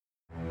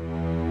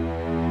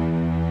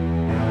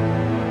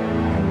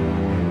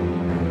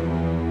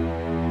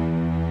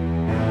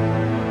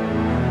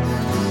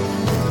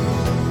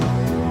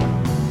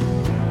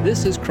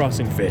This is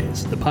Crossing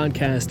Phase, the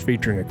podcast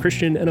featuring a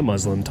Christian and a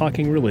Muslim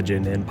talking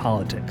religion and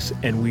politics,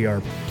 and we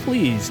are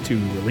pleased to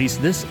release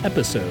this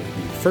episode,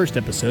 the first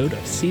episode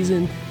of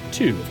Season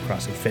 2 of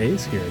Crossing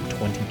Phase here in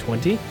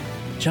 2020.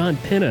 John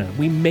Pinna,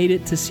 we made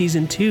it to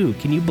Season 2.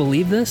 Can you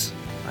believe this?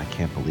 I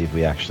can't believe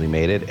we actually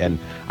made it, and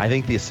I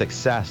think the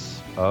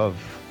success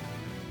of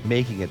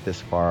making it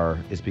this far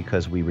is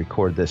because we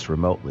record this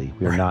remotely.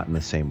 We're not in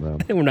the same room.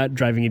 And we're not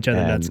driving each other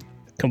nuts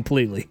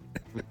completely.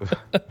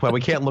 Well, we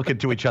can't look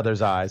into each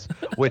other's eyes,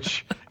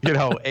 which, you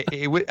know,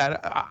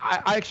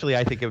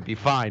 I think it would be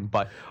fine.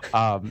 But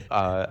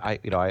I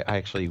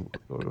actually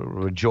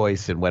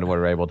rejoice in when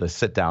we're able to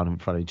sit down in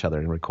front of each other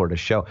and record a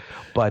show.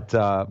 But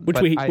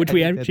which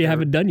we actually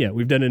haven't done yet.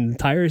 We've done an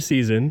entire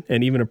season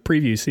and even a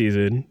preview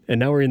season, and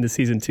now we're into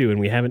Season 2, and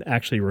we haven't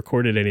actually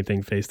recorded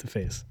anything face to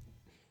face.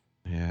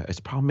 Yeah, its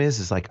problem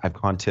is like I've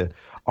gone to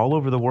all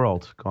over the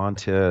world, gone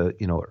to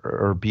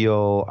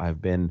Erbil.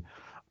 I've been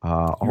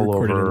all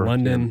over in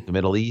London, the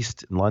Middle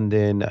East, in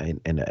London,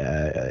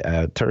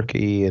 and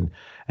Turkey, and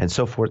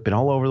so forth. Been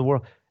all over the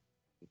world.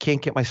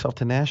 Can't get myself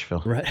to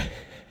Nashville. Right.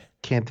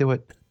 Can't do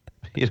it.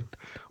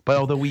 But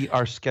although we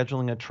are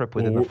scheduling a trip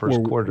within the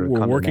first quarter,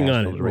 we're working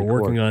on it. We're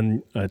working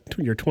on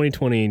your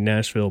 2020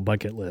 Nashville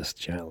bucket list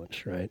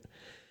challenge, right?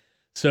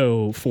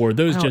 So for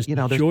those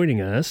joining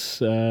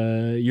us,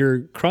 your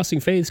Crossing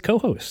Phase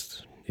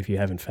co-hosts, if you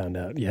haven't found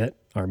out yet,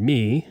 are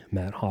me,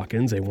 Matt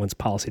Hawkins, a once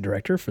policy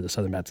director for the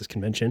Southern Baptist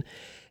Convention,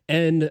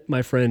 and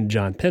my friend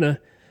John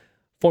Pinna,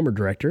 former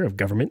director of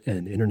government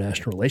and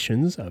international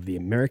relations of the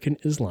American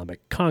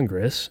Islamic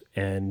Congress,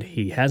 and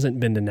he hasn't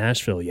been to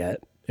Nashville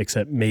yet,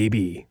 except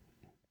maybe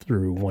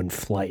through one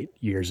flight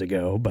years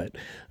ago. But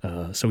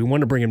so we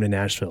want to bring him to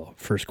Nashville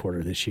first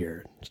quarter this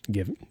year,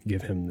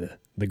 give him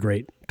the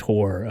great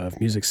tour of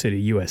Music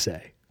City,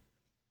 USA.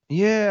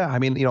 Yeah, I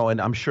mean,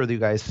 and I'm sure that you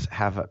guys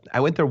have.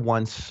 I went there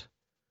once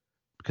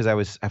because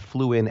I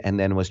flew in and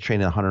then was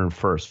trained at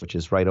 101st, which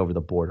is right over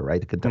the border,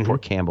 right? Mm-hmm.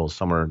 Fort Campbell's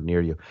somewhere near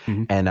you,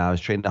 mm-hmm. And I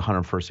was trained at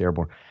 101st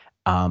Airborne.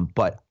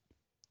 But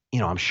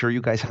I'm sure you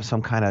guys have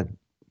some kind of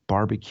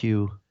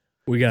barbecue.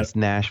 We got this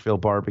Nashville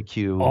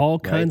barbecue, all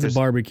kinds of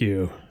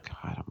barbecue.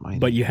 God Almighty!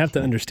 But you have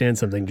to understand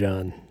something,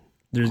 John.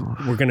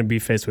 We're going to be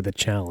faced with a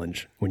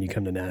challenge when you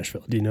come to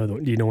Nashville. Do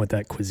you know what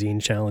that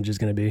cuisine challenge is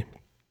going to be?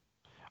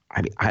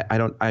 All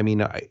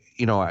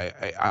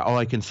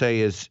I can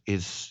say is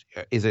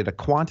it a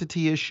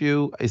quantity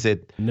issue? Is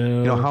it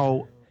no?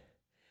 How?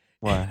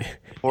 What?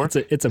 Pork?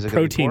 It's a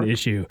protein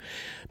issue.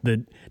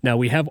 Now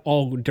we have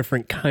all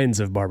different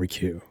kinds of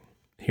barbecue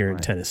here in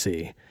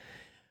Tennessee.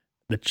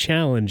 The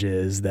challenge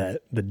is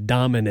that the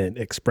dominant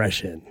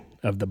expression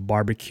of the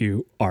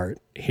barbecue art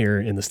here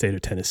in the state of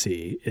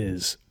Tennessee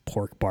is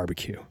pork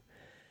barbecue.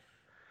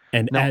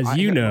 And I heard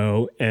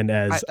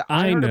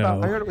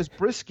it was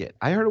brisket.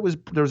 I heard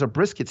there was a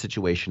brisket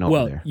situation over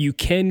there. Well, you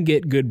can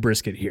get good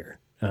brisket here,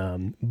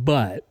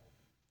 but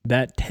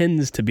that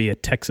tends to be a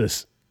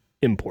Texas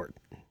import.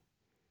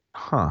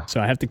 Huh.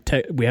 So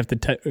we have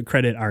to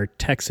credit our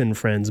Texan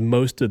friends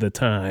most of the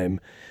time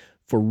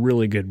for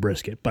really good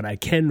brisket, but I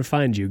can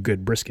find you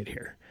good brisket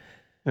here.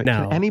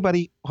 Now, can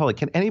anybody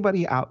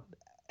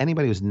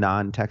who's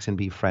non-Texan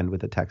be friend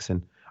with a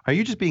Texan? Are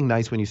you just being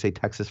nice when you say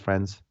Texas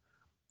friends?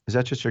 Is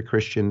that just your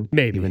Christian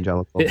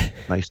evangelical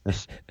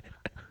niceness?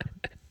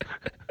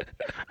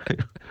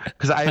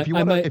 Because I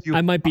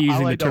might be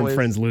using the term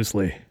friends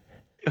loosely.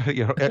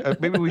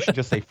 Maybe we should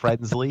just say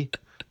friendsly,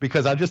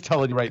 because I'm just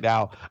telling you right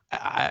now,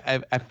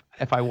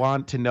 if I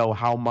want to know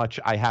how much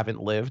I haven't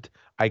lived,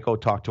 I go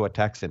talk to a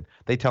Texan.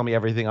 They tell me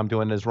everything I'm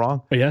doing is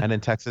wrong. Oh, yeah? And in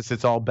Texas,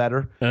 it's all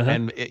better. Uh-huh.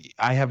 And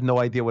I have no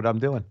idea what I'm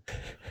doing.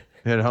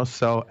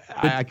 So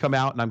I come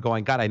out and I'm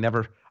going, God,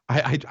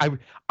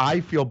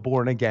 I feel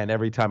born again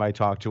every time I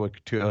talk to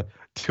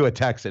a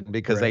Texan,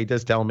 because they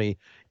just tell me,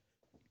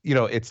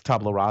 it's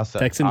tabula rasa.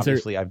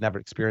 Obviously, I've never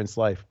experienced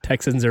life.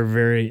 Texans are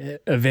very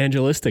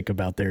evangelistic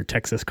about their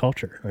Texas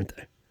culture, aren't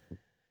they?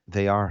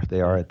 They are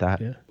at that.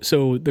 Yeah.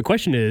 So the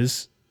question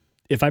is,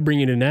 if I bring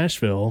you to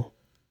Nashville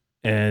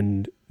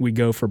and we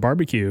go for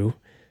barbecue,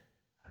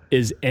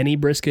 is any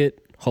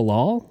brisket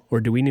halal, or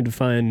do we need to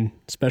find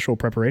special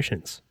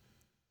preparations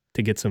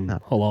to get some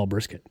halal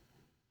brisket?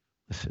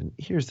 Listen,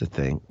 here's the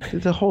thing.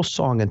 The whole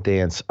song and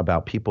dance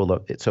about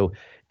people. So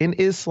in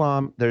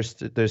Islam, there's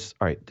this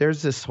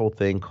whole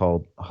thing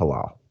called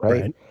halal,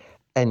 right?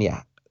 And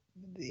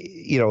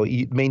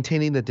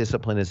maintaining the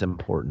discipline is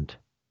important.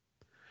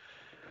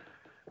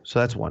 So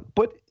that's one.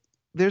 But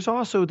there's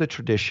also the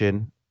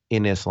tradition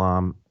in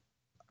Islam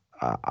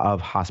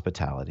of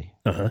hospitality.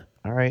 Uh-huh.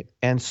 All right.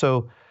 And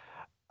so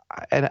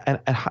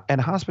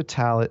and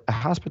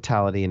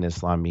hospitality in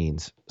Islam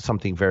means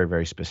something very,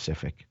 very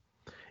specific.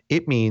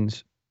 It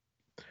means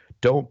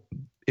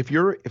if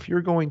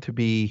you're going to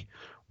be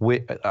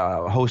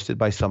hosted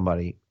by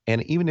somebody,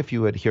 and even if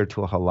you adhere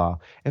to a halal,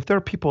 if there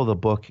are people in the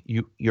book,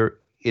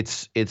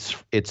 it's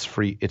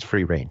free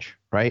range,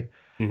 right?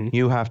 Mm-hmm.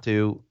 You have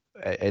to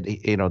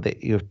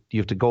you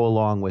have to go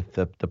along with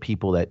the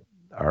people that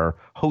are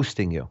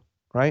hosting you,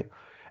 right?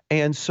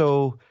 And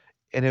so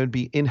and it would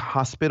be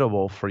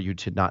inhospitable for you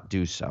to not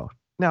do so.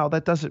 Now,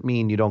 that doesn't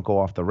mean you don't go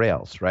off the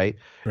rails, right?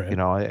 Right. You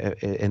know,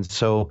 and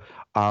so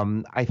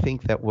I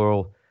think that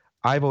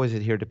I've always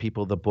adhered to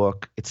people. The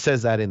book, it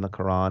says that in the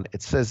Quran.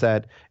 It says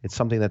that it's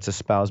something that's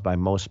espoused by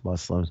most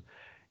Muslims.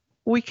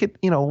 We could,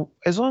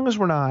 as long as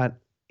we're not,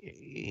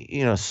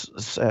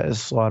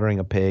 slaughtering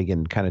a pig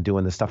and kind of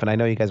doing this stuff. And I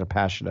know you guys are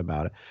passionate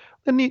about it.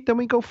 Then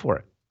we go for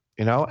it,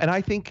 And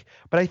I think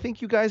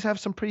you guys have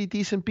some pretty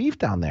decent beef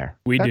down there.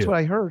 That's what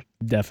I heard.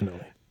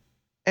 Definitely.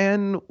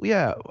 And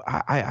yeah,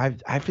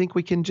 I think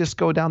we can just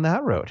go down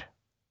that road,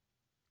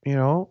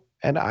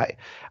 And I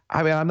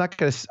mean, I'm not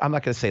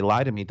gonna say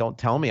lie to me. Don't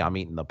tell me I'm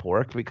eating the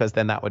pork, because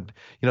then that would,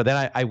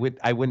 then I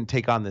wouldn't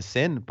take on the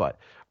sin. But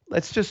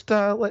let's just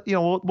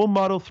we'll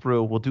muddle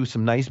through. We'll do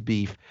some nice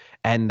beef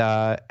and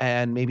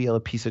maybe a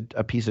piece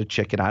of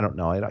chicken. I don't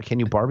know.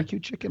 Can you barbecue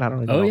chicken? I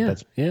don't know. Oh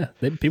yeah,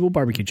 people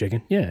barbecue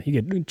chicken. Yeah, you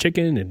get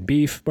chicken and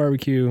beef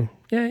barbecue.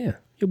 Yeah.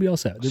 You'll be all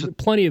set. There's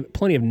plenty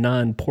of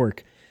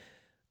non-pork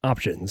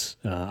options.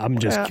 I'm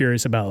just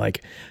curious about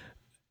like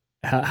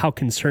how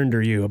concerned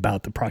are you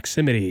about the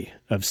proximity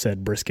of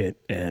said brisket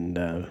and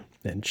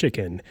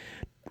chicken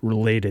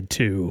related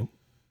to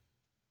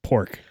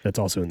pork that's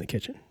also in the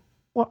kitchen?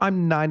 Well,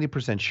 I'm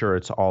 90% sure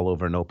it's all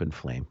over an open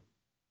flame.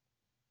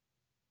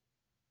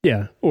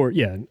 Yeah,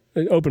 an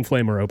open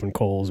flame or open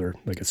coals or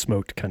like a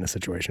smoked kind of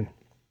situation.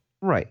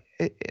 Right.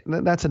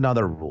 That's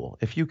another rule.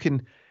 If you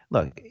can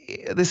look,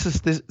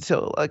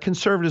 so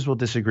conservatives will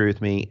disagree with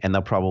me, and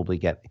they'll probably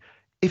get.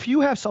 If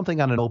you have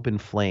something on an open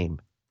flame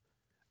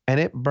and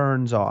it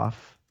burns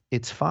off,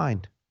 it's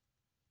fine.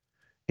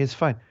 It's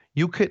fine.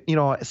 You could,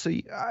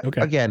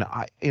 again,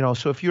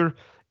 so if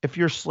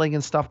you're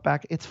slinging stuff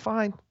back, it's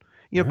fine.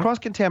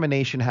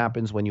 Cross-contamination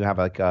happens when you have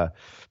like a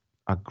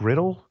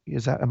griddle.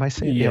 Am I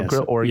saying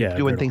grill, or you're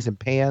doing things in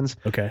pans?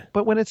 Okay.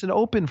 But when it's an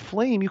open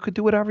flame, you could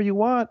do whatever you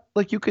want.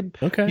 Like you could,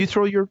 you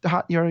throw your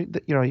hot,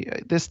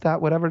 this,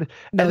 that, whatever.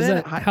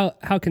 Now,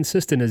 how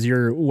consistent is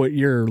what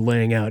you're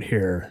laying out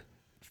here?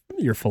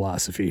 Your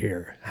philosophy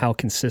here, how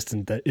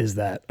consistent is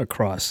that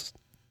across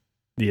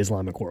the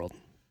Islamic world?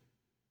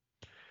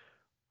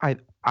 I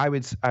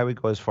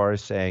would go as far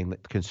as saying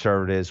that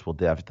conservatives will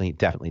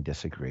definitely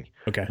disagree.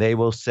 Okay. They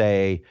will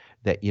say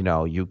that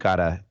you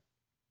gotta,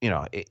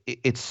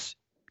 it's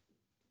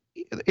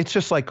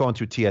just like going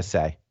through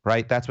TSA,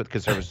 right? That's what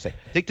conservatives say.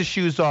 Take the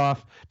shoes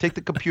off, take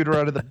the computer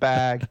out of the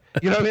bag.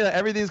 You know what I mean?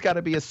 Everything's got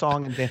to be a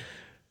song and dance.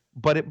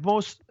 But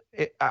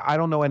I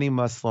don't know any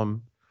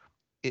Muslim.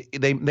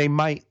 They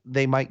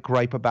might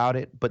gripe about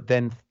it, but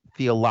then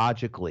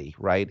theologically,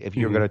 right? If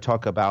you're going to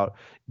talk about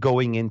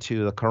going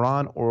into the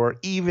Quran or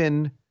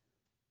even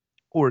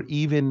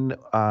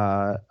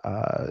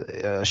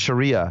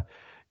Sharia,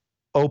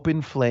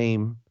 open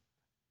flame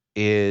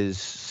is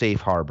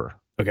safe harbor.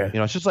 Okay.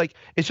 It's just like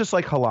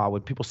halal.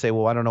 When people say,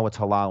 "Well, I don't know what's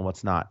halal and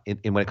what's not,"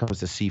 when it comes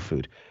to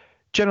seafood,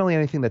 generally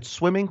anything that's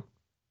swimming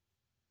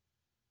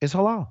is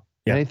halal.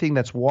 Yeah. Anything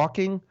that's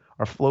walking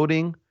or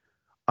floating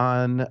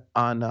on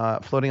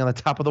the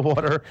top of the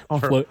water,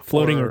 or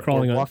floating or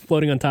crawling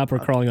floating on top or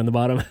crawling on the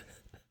bottom,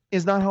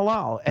 is not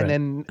halal. And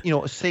right.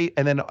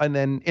 then and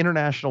then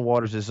international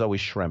waters is always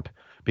shrimp,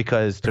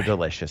 because they're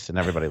delicious and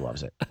everybody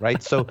loves it,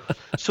 right? So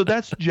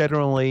that's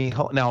generally.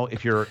 Now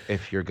if you're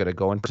going to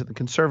go into the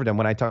conservative,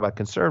 when I talk about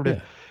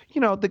conservative,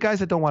 the guys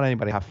that don't want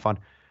anybody to have fun,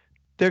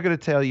 they're going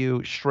to tell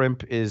you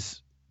shrimp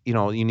is, you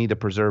need to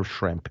preserve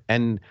shrimp,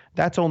 and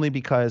that's only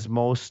because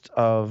most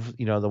of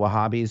the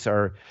Wahhabis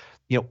are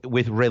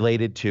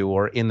related to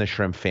or in the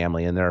shrimp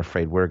family, and they're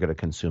afraid we're going to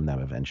consume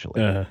them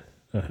eventually.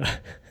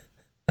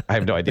 I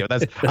have no idea.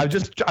 I'm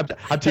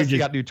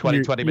testing out new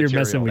 2020 material. You're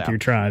messing with your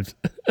tribes.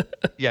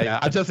 Yeah.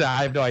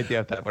 I have no idea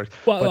if that works.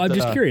 Well, I'm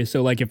just curious.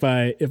 So, like, if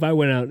I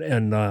went out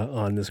and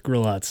on this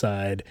grill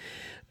outside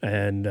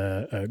and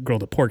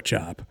grilled a pork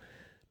chop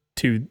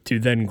to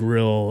then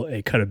grill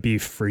a cut of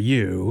beef for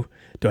you,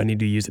 do I need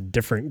to use a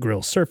different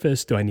grill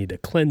surface? Do I need to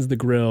cleanse the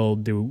grill?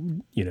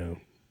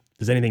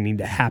 Does anything need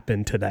to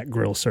happen to that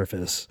grill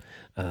surface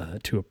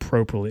to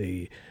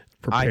appropriately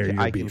prepare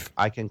your beef?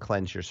 I can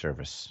cleanse your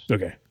surface.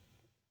 Okay.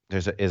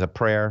 There's a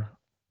prayer.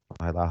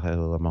 That's it.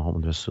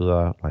 You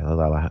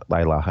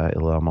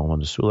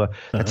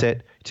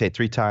say it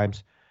 3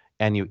 times,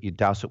 and you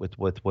douse it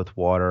with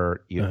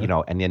water.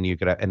 And then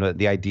and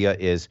the idea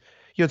is,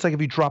 it's like if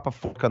you drop a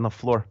fork on the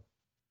floor.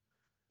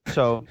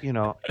 So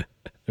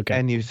okay.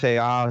 And you say,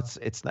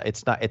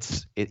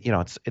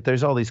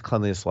 there's all these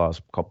cleanliness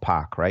laws called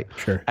pak, right?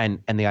 Sure. And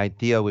the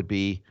idea would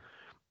be,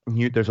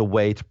 there's a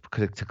way to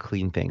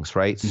clean things,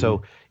 right? Mm-hmm.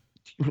 So,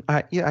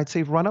 I'd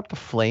say run up the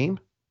flame,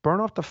 burn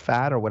off the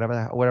fat or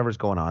whatever's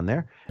going on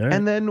there, right.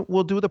 And then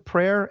we'll do the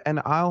prayer,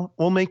 and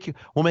we'll make a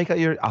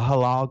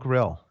halal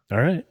grill. All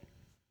right.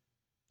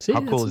 See,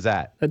 how cool is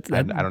that? I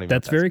don't even.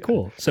 That's very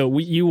cool. So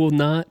you will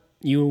not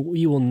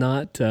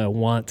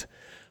want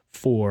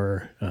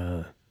for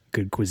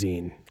good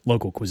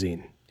local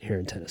cuisine here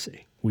in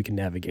Tennessee. We can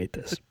navigate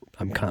this.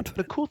 I'm confident.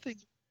 The cool thing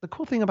the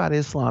cool thing about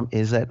Islam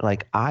is that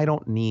like I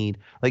don't need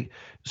like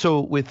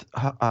so with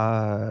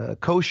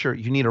kosher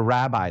you need a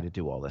rabbi to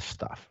do all this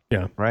stuff.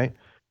 Yeah. Right.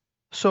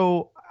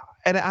 So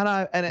and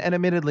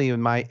admittedly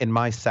in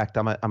my sect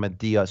I'm a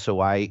dia,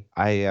 so I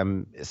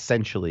am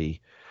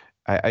essentially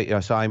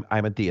so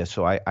I'm a dia,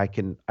 so I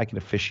can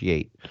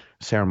officiate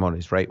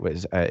ceremonies, right,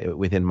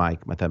 within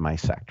my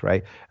sect,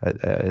 right.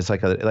 It's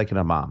like an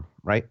imam,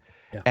 right.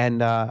 Yeah. And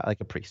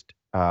like a priest,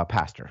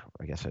 pastor,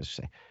 I guess I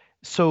should say.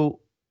 So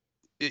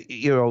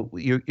you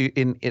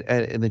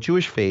in the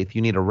Jewish faith,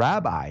 you need a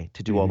rabbi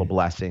to do all the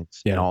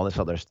blessings and all this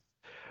other stuff.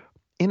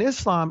 In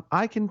Islam,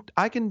 I can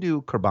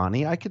do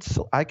qurbani. I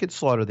could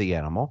slaughter the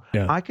animal.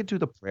 Yeah. I could do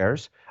the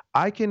prayers.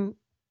 I can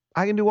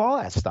do all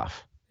that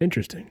stuff.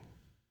 Interesting.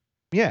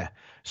 Yeah.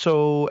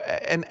 So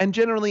and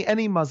generally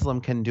any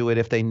Muslim can do it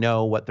if they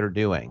know what they're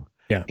doing.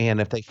 Yeah.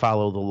 And if they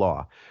follow the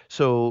law.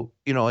 So,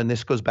 and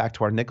this goes back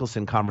to our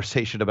Nicholson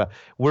conversation about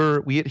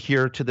we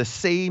adhere to the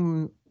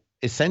same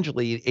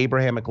essentially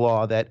Abrahamic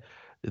law that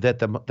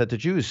the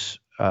Jews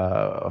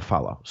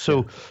follow.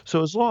 So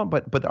as long,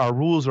 but our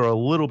rules are a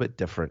little bit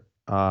different.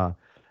 And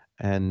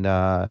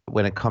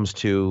when it comes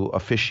to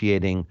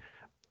officiating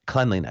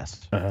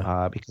cleanliness,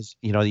 because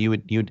you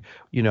would need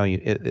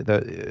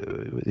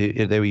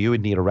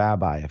a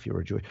rabbi if you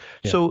were Jewish.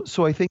 Yeah.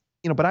 So I think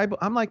but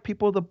I'm like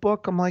people of the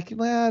book. I'm like,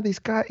 these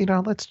guys,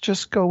 let's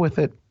just go with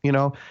it.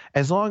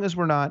 As long as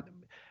we're not.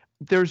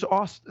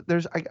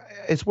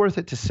 It's worth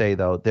it to say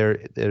though there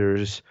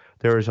is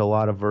a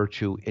lot of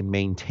virtue in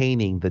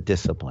maintaining the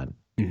discipline,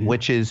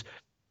 which is.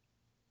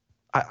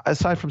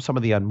 Aside from some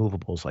of the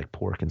unmovables like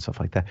pork and stuff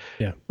like that,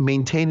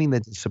 maintaining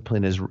the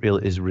discipline is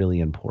really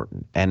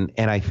important. And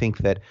I think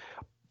that,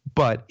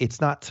 but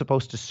it's not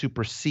supposed to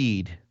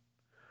supersede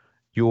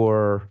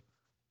your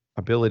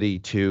ability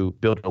to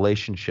build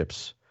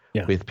relationships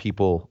with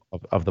people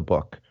of the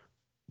book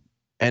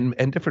and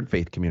different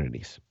faith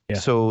communities. Yeah.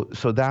 So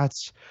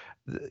that's,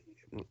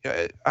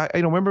 I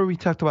remember we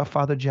talked about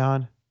Father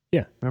John.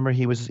 Yeah. Remember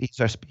he's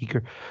our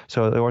speaker.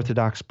 So the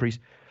Orthodox priest.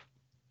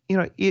 He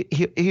has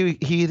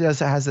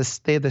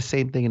the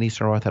same thing in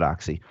Eastern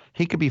Orthodoxy.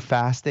 He could be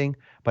fasting,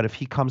 but if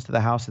he comes to the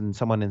house and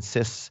someone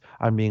insists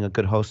on being a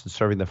good host and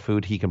serving the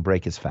food, he can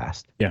break his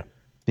fast. Yeah.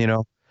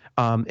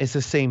 It's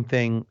the same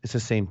thing. It's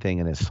the same thing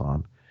in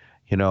Islam,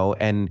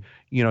 and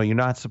you're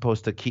not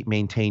supposed to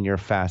maintain your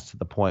fast to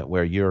the point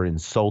where you're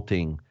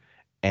insulting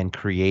and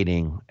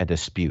creating a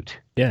dispute.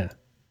 Yeah.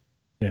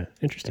 Yeah.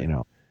 Interesting.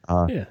 Yeah.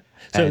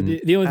 So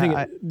the only thing,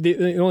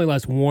 the only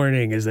last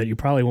warning is that you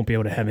probably won't be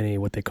able to have any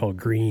what they call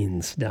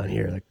greens down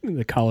here,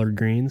 the collard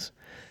greens,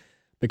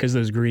 because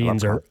those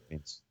greens are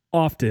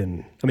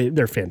often,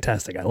 they're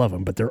fantastic. I love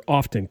them, but they're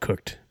often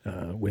cooked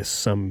with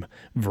some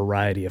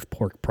variety of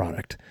pork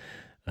product,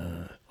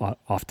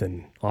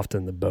 often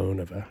the bone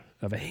of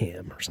a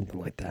ham or something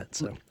like that.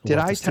 So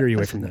I steer you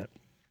away from that.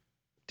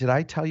 Did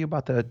I tell you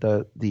about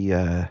the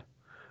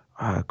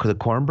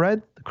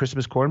cornbread, the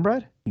Christmas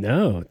cornbread?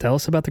 No, tell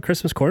us about the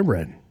Christmas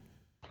cornbread.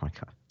 Oh my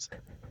God.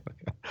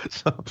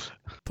 So,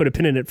 put a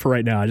pin in it for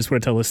right now. I just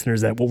want to tell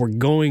listeners that what we're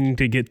going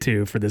to get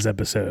to for this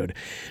episode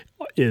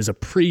is a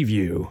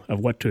preview of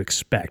what to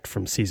expect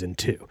from season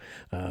 2.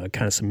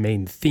 Kind of some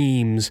main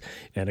themes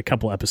and a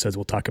couple episodes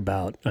we'll talk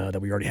about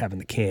that we already have in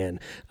the can.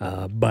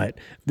 But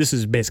this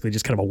is basically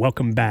just kind of a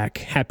welcome back,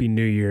 Happy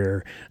New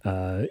Year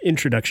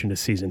introduction to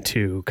season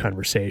 2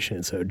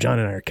 conversation. So John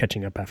and I are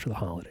catching up after the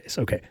holidays.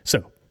 Okay,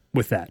 so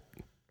with that,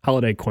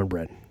 holiday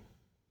cornbread,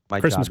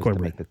 Christmas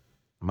cornbread.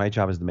 My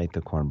job is to make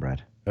the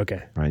cornbread.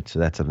 Okay. Right. So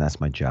that's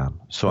my job.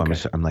 So okay.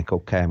 I'm like,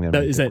 okay, I'm going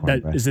to make the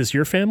cornbread. Is this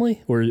your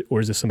family or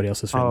is this somebody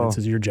else's family? This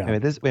is your job.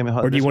 Wait a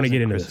minute, or do you want to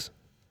get into this?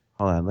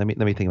 Hold on. Let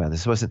me think about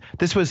this.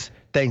 This was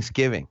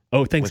Thanksgiving.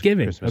 Oh,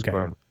 Thanksgiving. Okay.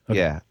 Okay.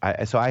 Yeah.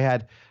 So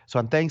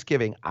on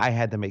Thanksgiving, I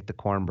had to make the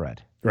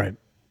cornbread. Right.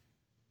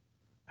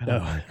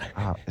 I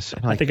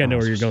think I know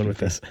where you're going with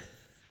this.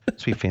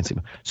 Sweet fancy.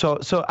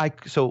 So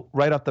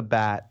right off the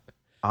bat,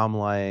 I'm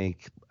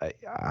like,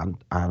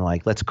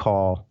 let's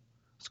call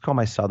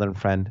my Southern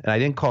friend. And I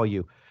didn't call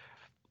you.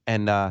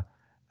 And I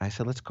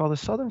said, let's call the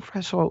Southern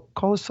friend. So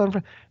call the Southern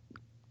friend.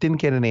 Didn't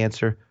get an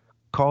answer.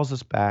 Calls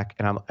us back.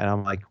 And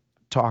I'm like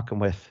talking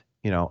with,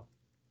 the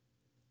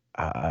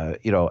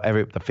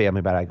family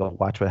about it. I go,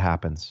 watch what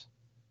happens.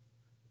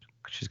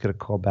 She's going to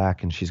call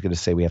back and she's going to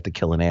say we have to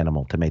kill an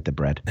animal to make the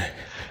bread.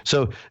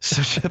 So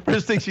the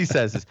first thing she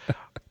says is,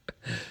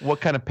 what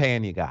kind of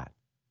pan you got?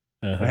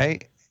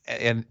 Right.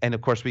 And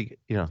of course we,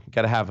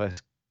 got to have a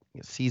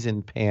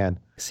seasoned pan.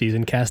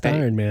 Seasoned cast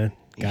iron, man.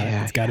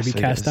 It's got to be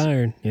cast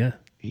iron. Yeah.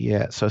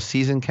 Yeah. So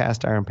seasoned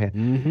cast iron pan.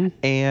 Mm-hmm.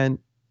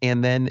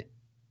 And then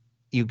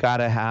you got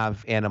to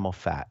have animal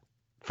fat.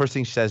 First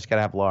thing she says, you got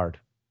to have lard.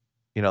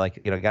 You got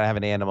to have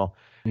an animal.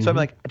 Mm-hmm. So I'm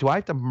like, do I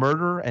have to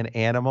murder an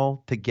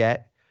animal to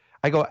get?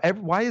 I go,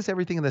 why is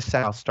everything in the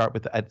South start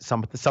with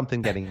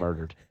something getting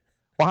murdered?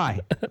 Why?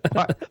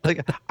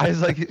 Like I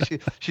was like,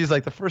 she's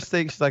like, the first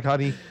thing she's like,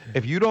 honey,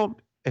 if you don't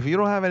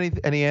have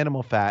any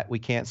animal fat, we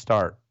can't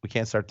start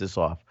this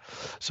off.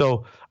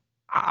 So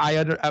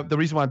the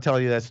reason why I'm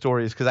telling you that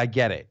story is because I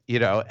get it.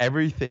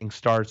 Everything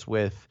starts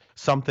with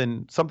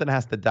something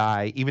has to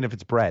die, even if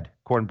it's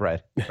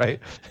cornbread, right?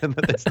 And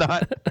it's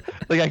not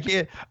like I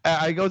can't.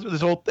 I go through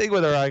this whole thing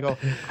with her. I go,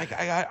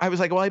 I was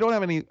like, well, I don't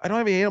have any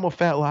animal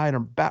fat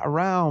lying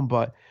around,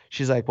 but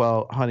she's like,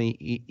 well,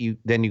 honey, you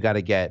got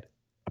to get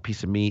a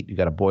piece of meat, you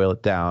got to boil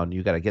it down,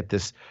 you got to get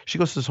this. She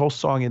goes to this whole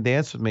song and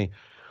dance with me,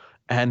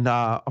 and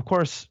of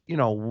course,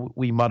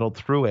 we muddled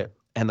through it.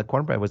 And the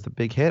cornbread was the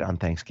big hit on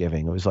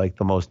Thanksgiving. It was like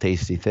the most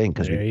tasty thing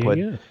because we put,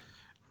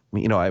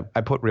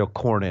 I put real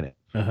corn in it.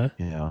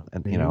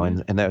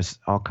 And there's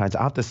all kinds.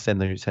 I'll have to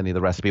send you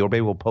the recipe, or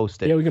maybe we'll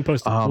post it. Yeah, we can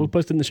post it. We'll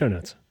post it in the show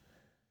notes.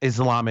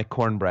 Islamic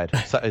cornbread,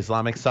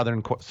 Islamic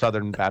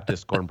Southern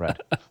Baptist cornbread.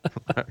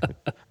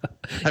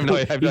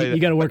 You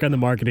got to work on the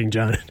marketing,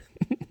 John.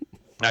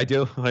 I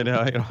do. I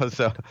know.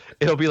 So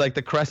it'll be like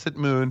the crescent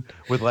moon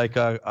with like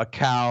a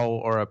cow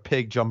or a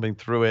pig jumping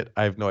through it.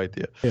 I have no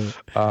idea.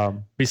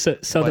 Be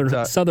southern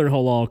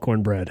halal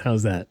cornbread.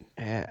 How's that?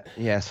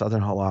 Yeah,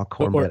 southern halal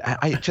cornbread.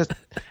 I just,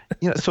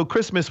 so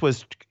Christmas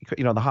was,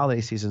 the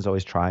holiday season's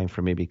always trying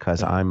for me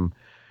because I'm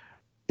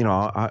in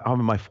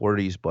my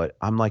 40s, but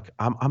I'm like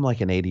an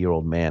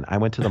 80-year-old man. I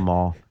went to the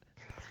mall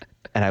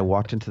and I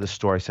walked into the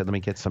store. I said, "Let me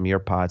get some ear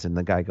pods," and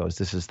the guy goes,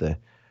 "This is the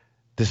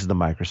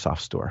Microsoft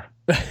store."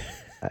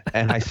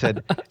 And I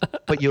said,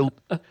 "But you,"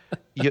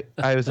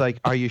 I was like,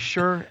 "Are you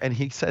sure?" And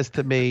he says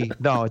to me,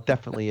 "No, it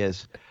definitely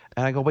is."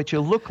 And I go, "But you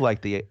look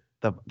like the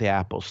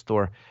Apple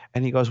store."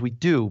 And he goes, "We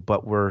do,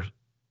 but we're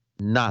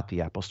not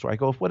the Apple store." I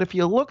go, "What if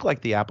you look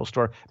like the Apple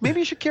store? Maybe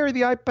you should carry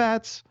the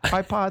iPods."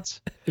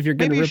 If you're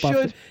going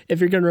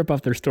to rip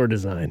off their store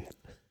design.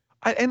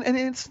 And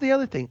it's the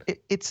other thing.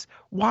 It's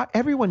why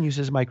everyone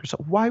uses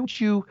Microsoft.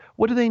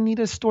 What do they need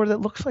a store that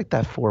looks like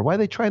that for? Why are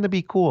they trying to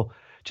be cool?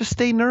 Just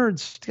stay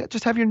nerds.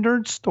 Just have your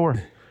nerd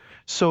store.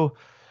 So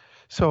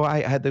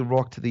I had to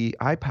walk to the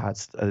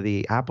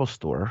the Apple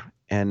store,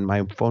 and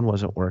my phone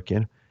wasn't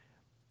working.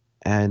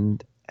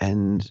 And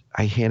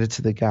I handed it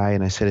to the guy,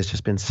 and I said, "It's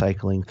just been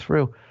cycling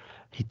through."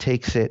 He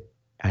takes it,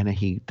 and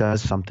he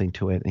does something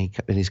to it,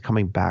 and he's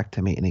coming back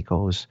to me, and he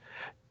goes,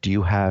 "Do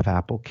you have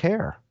Apple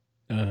Care?"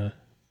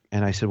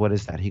 And I said, "What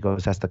is that?" He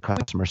goes, "That's the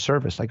customer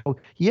service." I go,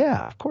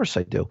 "Yeah, of course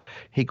I do."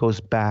 He goes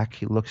back,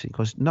 he looks, he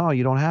goes, "No,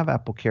 you don't have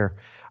Apple Care."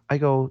 I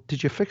go,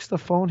 "Did you fix the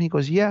phone?" He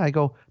goes, "Yeah." I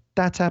go,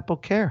 "That's Apple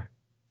Care."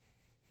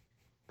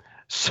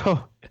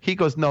 So he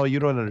goes, "No, you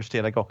don't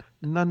understand." I go,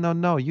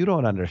 No, you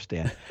don't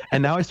understand.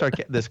 And now I start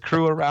getting this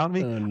crew around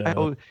me. Oh, no. I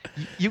go,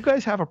 "You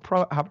guys have a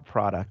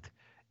product.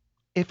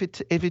 If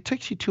it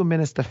takes you 2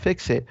 minutes to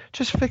fix it,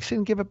 just fix it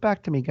and give it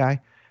back to me, guy."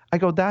 I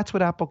go, "That's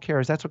what Apple Care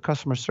is. That's what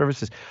customer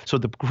service is." So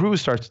the crew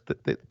starts.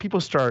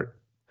 People start.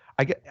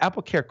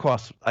 Apple Care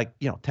costs like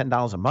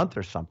 $10 a month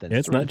or something. Yeah,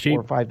 it's not cheap. $4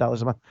 or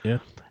 $5 a month. Yeah.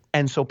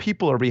 And so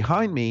people are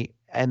behind me,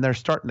 and they're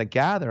starting to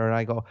gather. And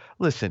I go,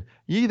 "Listen,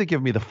 you either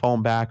give me the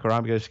phone back, or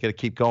I'm just going to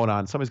keep going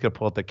on. Somebody's going to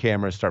pull out the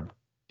camera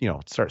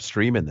and start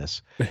streaming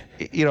this."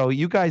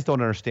 You guys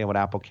don't understand what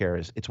Apple Care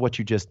is. It's what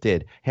you just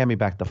did. Hand me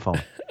back the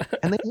phone.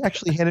 And they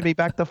actually handed me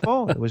back the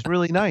phone. It was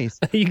really nice.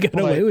 You got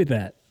away with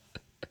that.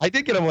 I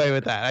did get away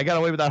with that. I got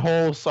away with that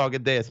whole song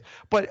and dance.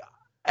 But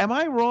am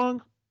I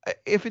wrong?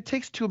 If it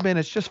takes 2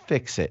 minutes, just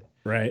fix it.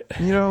 Right.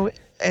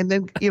 And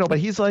then, but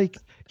he's like,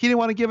 he didn't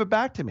want to give it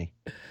back to me.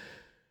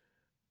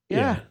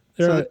 Yeah.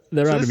 There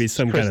ought to be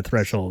some kind of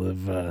threshold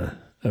of a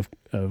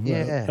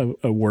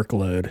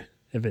workload.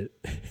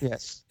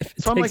 Yes.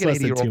 If it takes less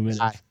than 2 minutes.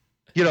 Like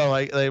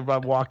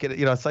I'm walking,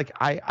 it's like,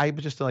 I'm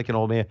just like an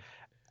old man.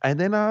 And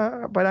then,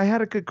 but I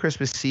had a good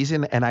Christmas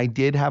season, and I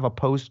did have a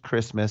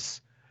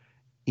post-Christmas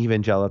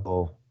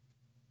evangelical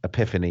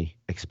epiphany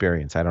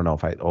experience. I don't know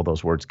if all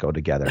those words go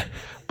together.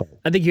 But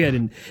I think you had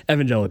an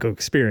evangelical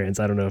experience.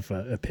 I don't know if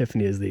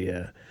epiphany is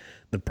the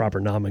proper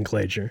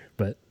nomenclature,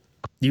 but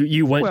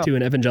you went to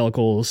an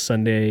evangelical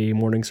Sunday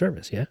morning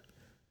service, yeah?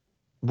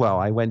 Well,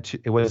 I went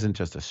to. It wasn't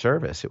just a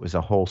service; it was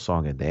a whole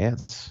song and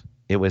dance.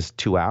 It was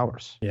 2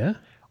 hours. Yeah,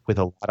 with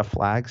a lot of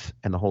flags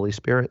and the Holy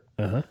Spirit.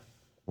 A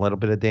little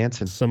bit of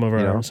dancing. Some of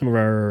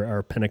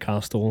our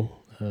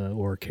Pentecostal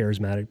or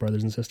charismatic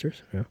brothers and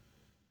sisters. Yeah.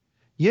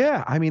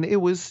 Yeah, I mean,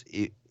 it was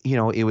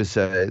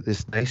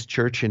this nice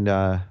church in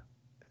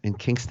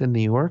Kingston, New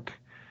York,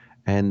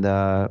 and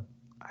I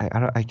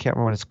can't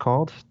remember what it's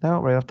called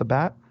now, right off the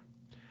bat.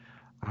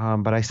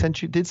 But I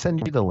did send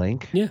you the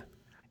link. Yeah,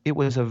 it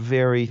was a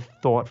very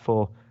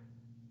thoughtful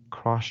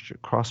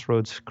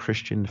Crossroads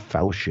Christian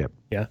Fellowship.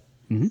 Yeah,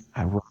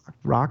 I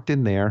rocked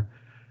in there,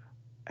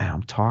 and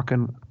I'm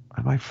talking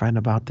with my friend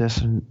about this,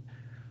 and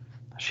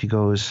she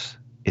goes,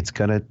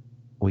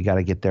 we got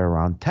to get there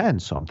around 10.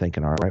 So I'm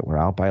thinking, all right, we're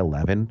out by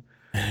 11.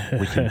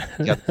 We can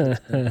get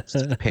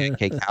the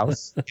pancake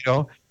house,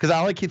 because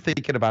all I keep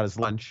thinking about is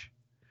lunch.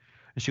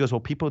 And she goes, "Well,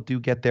 people do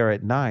get there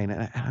at 9.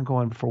 And I'm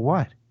going, "For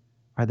what?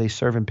 Are they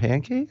serving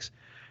pancakes?"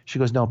 She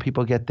goes, "No,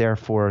 people get there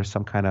for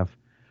some kind of,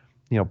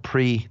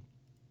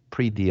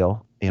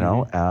 pre-deal,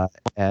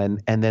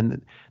 and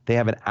then they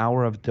have an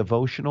hour of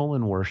devotional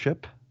and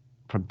worship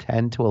from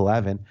 10 to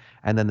 11.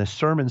 And then the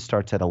sermon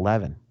starts at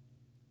 11.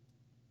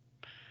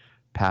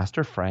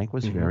 Pastor Frank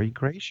was very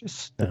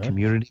gracious. The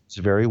community was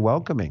very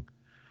welcoming,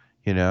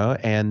 and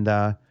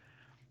I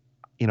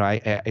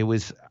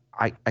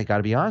got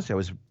to be honest, I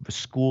was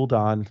schooled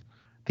on,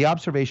 the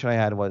observation I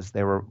had was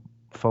they were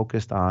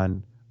focused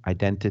on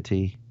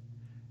identity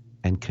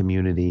and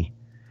community,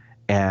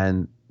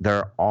 and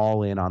they're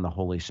all in on the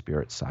Holy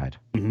Spirit side.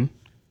 Mm-hmm.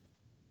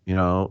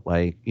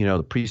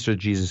 The priesthood of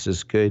Jesus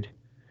is good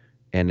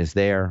and is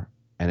there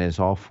and is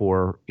all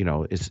for,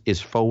 is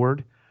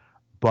forward,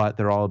 but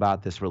they're all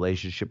about this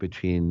relationship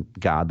between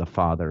God the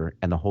Father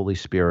and the Holy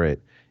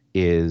Spirit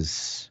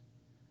is,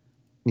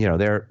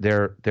 they're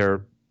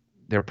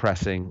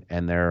pressing,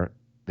 and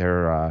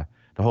the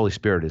Holy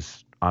Spirit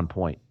is on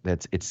point.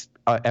 It's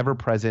ever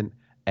present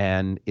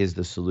and is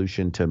the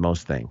solution to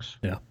most things.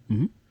 Yeah.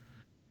 Mm-hmm.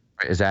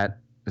 Is that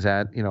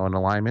in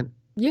alignment?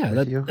 Yeah,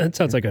 that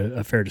sounds like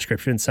a fair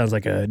description. It sounds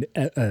like a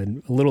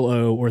little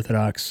o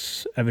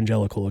Orthodox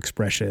evangelical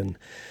expression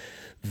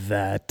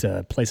that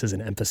places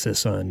an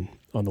emphasis on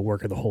the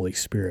work of the Holy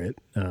Spirit,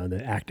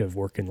 the active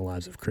work in the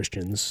lives of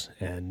Christians,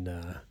 and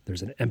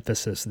there's an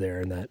emphasis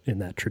there in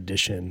that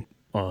tradition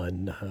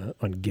on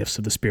gifts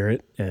of the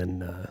Spirit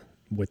and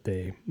what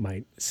they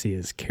might see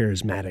as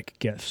charismatic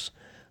gifts.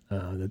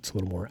 That's a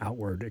little more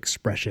outward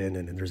expression,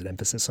 and there's an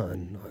emphasis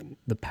on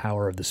the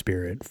power of the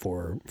Spirit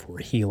for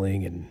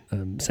healing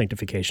and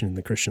sanctification in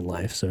the Christian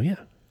life. So yeah,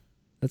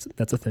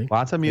 that's a thing.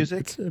 Lots of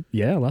music.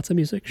 Lots of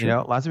music.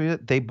 Sure. Lots of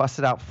music. They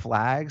busted out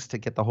flags to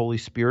get the Holy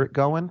Spirit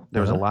going.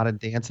 There was a lot of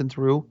dancing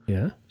through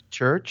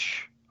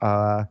church,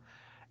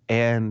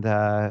 and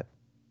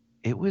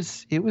it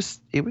was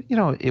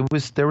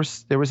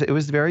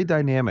very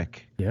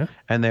dynamic. Yeah,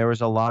 and there was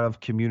a lot of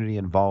community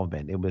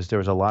involvement. There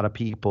was a lot of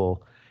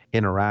people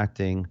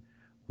interacting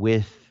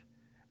with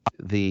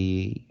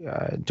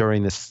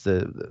during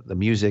the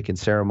music and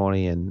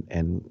ceremony and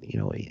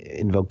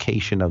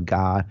invocation of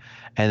God,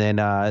 and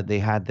then they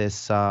had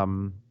this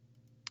the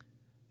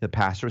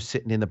pastor was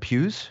sitting in the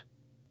pews,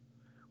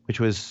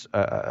 which was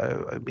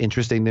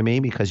interesting to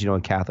me because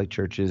in Catholic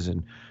churches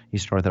and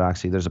Eastern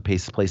Orthodoxy there's a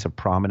place of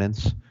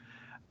prominence,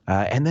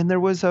 and then there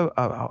was a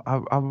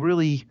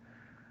really,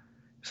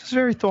 this is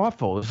very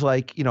thoughtful. It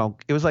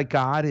was like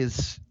God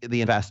is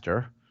the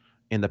investor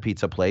in the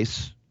pizza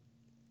place.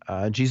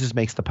 Jesus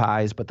makes the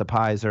pies, but the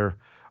pies are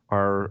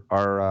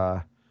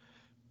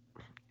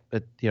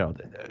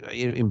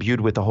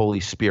imbued with the Holy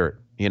Spirit,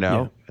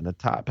 and the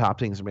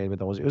toppings are made with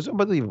the Holy Spirit. It was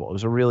unbelievable. It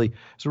was a really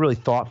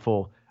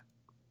thoughtful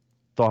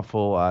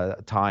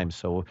time.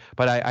 So,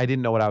 but I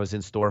didn't know what I was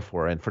in store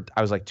for, and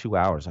I was like 2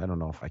 hours. I don't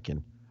know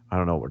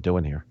what we're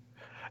doing here.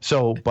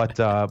 So,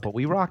 but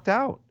we rocked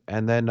out,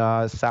 and then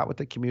sat with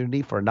the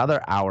community for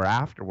another hour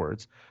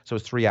afterwards. So it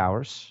was 3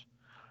 hours.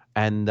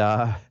 And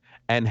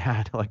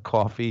had like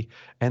coffee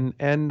and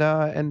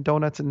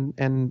donuts and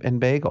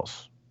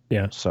bagels.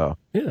 Yeah. So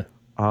yeah.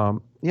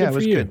 It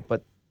was good.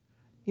 But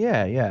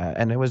yeah.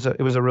 And it was a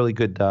really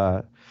good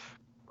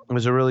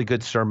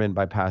sermon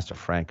by Pastor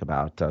Frank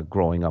about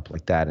growing up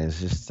like that. And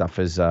his stuff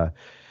is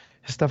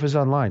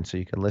online, so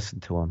you can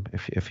listen to him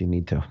if you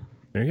need to.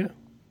 There you go.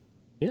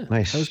 Yeah,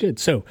 nice. That was good.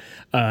 So,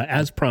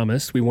 as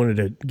promised, we wanted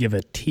to give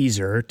a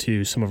teaser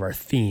to some of our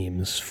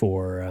themes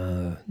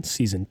for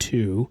season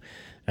 2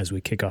 as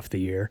we kick off the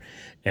year,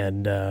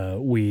 and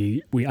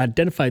we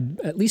identified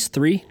at least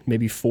 3,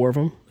 maybe 4 of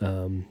them,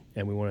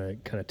 and we want to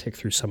kind of tick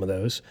through some of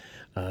those.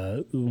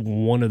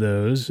 One of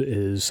those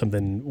is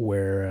something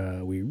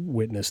where we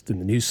witnessed in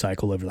the news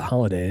cycle over the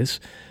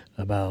holidays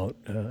about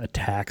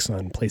attacks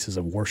on places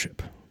of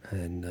worship,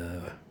 and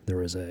there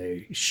was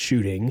a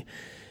shooting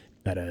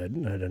at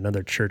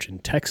another church in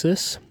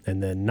Texas,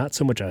 and then not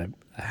so much a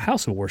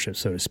house of worship,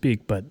 so to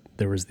speak, but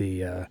there was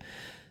the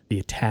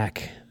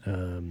attack,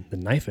 the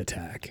knife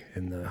attack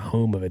in the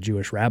home of a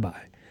Jewish rabbi,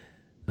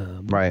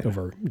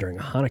 over during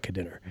a Hanukkah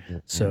dinner. Mm-hmm.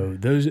 So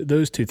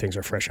those 2 things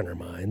are fresh on our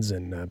minds,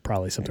 and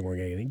probably something we're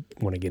going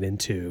to want to get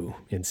into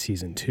in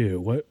season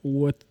 2.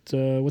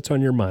 What's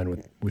on your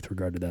mind with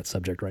regard to that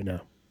subject right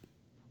now?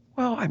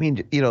 Well, I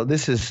mean,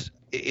 this is,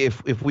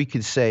 if we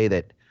could say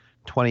that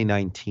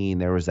 2019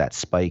 there was that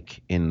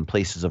spike in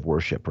places of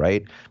worship,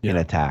 right? Yeah. Being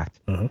attacked.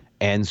 Uh-huh.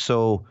 And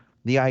so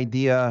the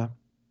idea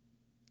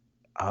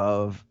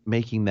of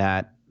making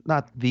that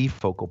not the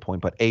focal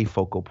point, but a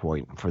focal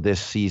point for this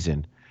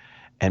season,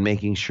 and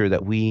making sure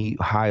that we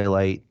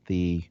highlight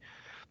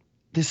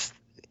it's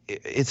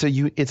a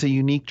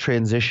unique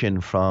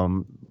transition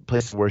from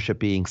places of worship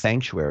being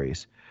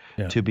sanctuaries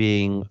to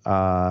being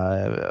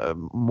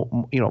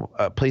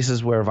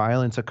places where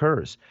violence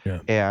occurs. Yeah.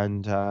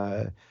 And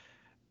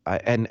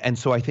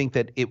so I think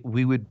that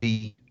we would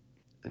be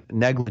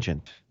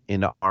negligent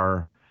in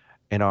our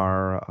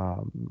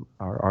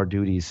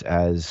duties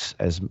as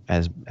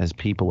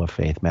people of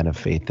faith, men of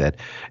faith, that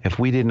if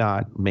we did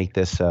not make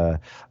this a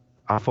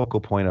focal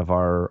point of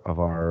our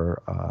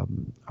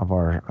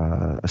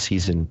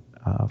season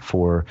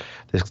for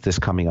this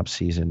coming up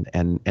season,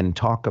 and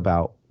talk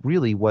about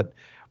really what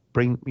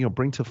bring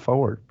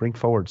forward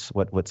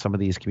what some of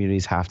these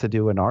communities have to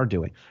do and are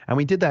doing. And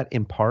we did that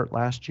in part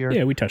last year.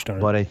 Yeah, we touched on it.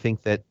 But I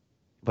think that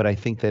but I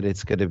think that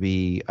it's going to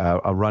be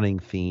a running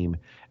theme,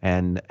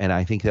 and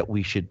I think that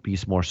we should be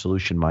more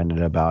solution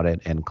minded about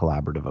it and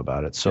collaborative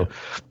about it. So,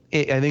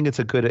 I think it's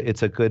a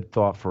good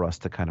thought for us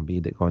to kind of be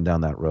going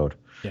down that road.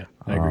 Yeah,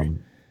 I agree.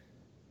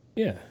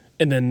 Yeah.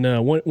 And then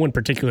one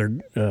particular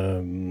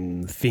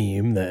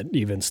theme that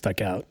even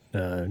stuck out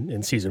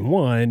in season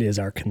 1 is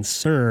our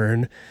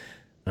concern.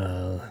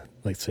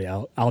 Let's say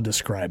I'll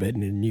describe it,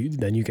 and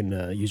then you can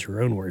use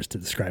your own words to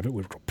describe it,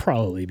 which will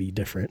probably be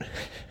different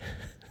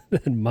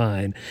than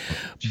mine.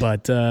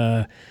 But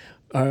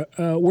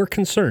we're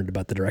concerned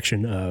about the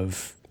direction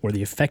of, or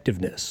the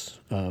effectiveness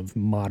of,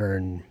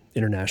 modern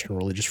international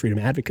religious freedom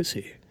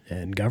advocacy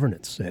and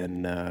governance,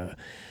 and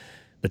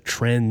the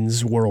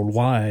trends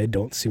worldwide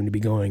don't seem to be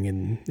going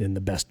in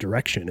the best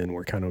direction, and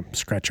we're kind of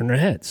scratching our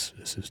heads.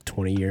 This is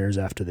 20 years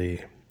after the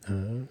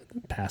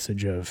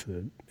passage of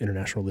the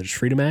International Religious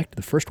Freedom Act,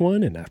 the first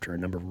one, and after a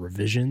number of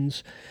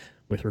revisions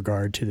with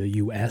regard to the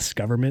U.S.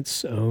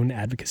 government's own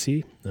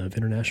advocacy of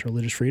international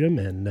religious freedom.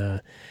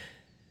 And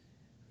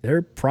there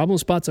are problem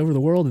spots over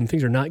the world, and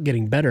things are not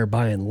getting better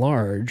by and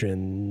large.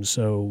 And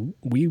so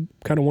we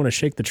kind of want to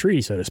shake the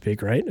tree, so to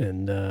speak, right?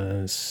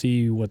 And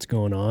see what's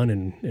going on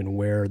and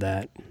where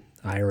that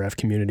IRF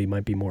community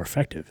might be more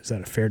effective. Is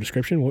that a fair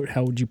description?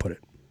 How would you put it?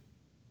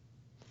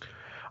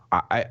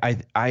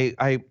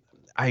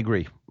 I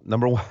agree.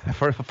 Number one,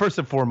 first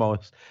and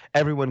foremost,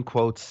 everyone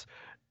quotes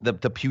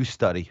the Pew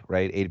study,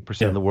 right?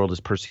 80% of the world is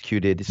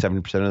persecuted,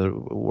 70% of the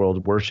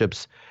world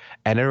worships,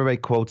 and everybody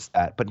quotes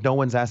that, but no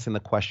one's asking the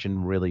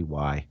question really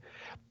why.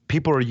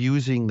 People are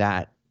using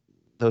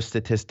those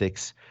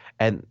statistics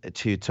and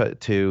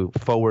to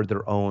forward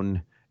their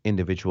own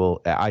individual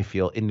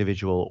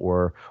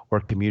or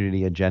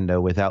community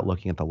agenda without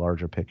looking at the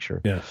larger picture.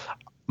 Yeah.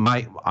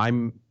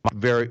 I'm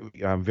very,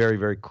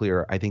 very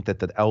clear. I think that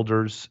the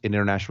elders in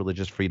international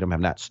religious freedom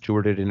have not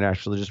stewarded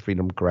international religious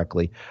freedom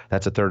correctly.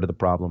 That's a third of the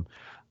problem.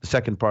 The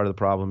second part of the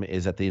problem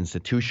is that the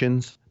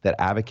institutions that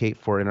advocate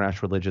for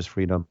international religious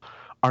freedom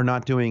are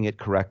not doing it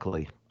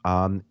correctly.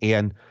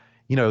 And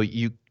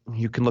you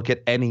can look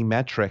at any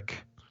metric,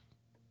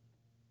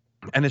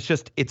 and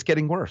it's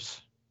getting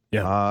worse.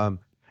 Yeah.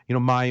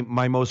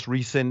 My most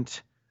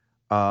recent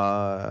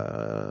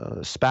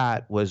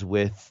spat was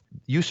with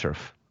USCIRF.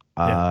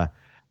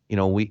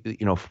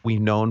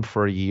 We've known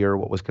for a year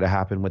what was going to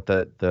happen with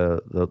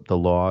the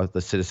law,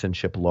 the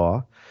citizenship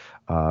law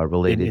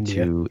related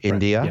to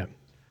India. Right. Yeah.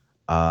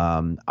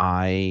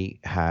 I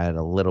had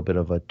a little bit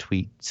of a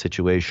tweet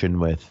situation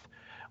with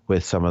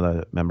some of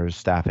the members of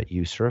staff at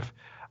USCIRF.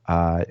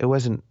 It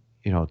wasn't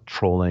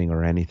trolling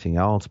or anything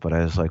else, but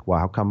I was like, well,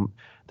 how come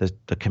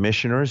the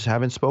commissioners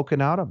haven't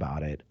spoken out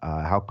about it?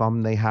 How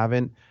come they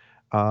haven't?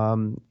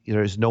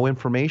 There's no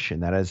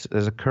information that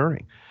is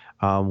occurring.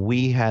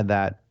 We had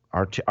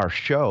our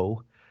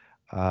show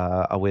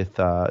with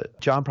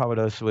John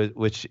Provados,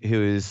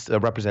 who is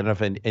a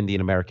representative of Indian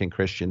American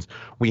Christians.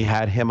 We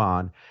had him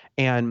on,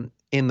 and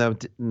in the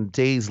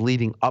days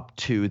leading up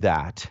to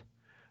that,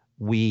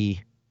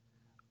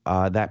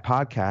 that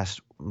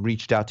podcast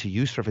reached out to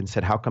USCIRF and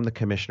said, how come the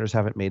commissioners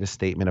haven't made a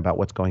statement about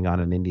what's going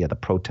on in India, the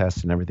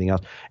protests and everything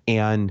else,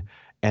 and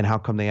how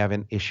come they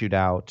haven't issued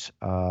out,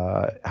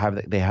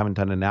 they haven't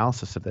done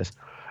analysis of this?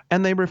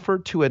 And they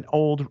referred to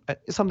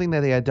something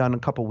that they had done a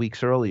couple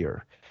weeks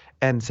earlier,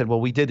 and said,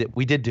 well, we did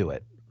do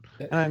it.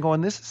 And I'm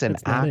going, this is an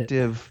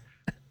active,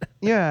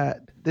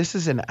 this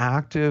is an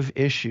active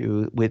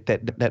issue with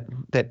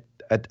that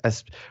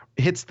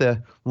hits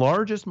the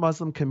largest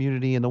Muslim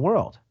community in the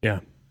world.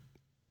 Yeah.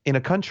 In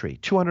a country,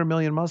 200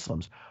 million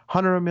Muslims,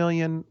 100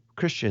 million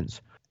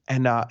Christians,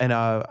 and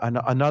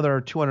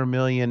another 200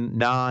 million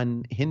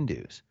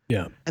non-Hindus.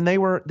 Yeah. And they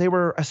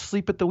were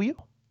asleep at the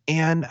wheel.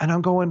 And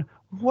I'm going,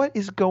 what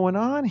is going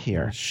on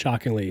here?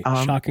 Shockingly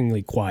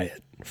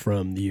quiet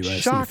from the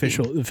U.S. The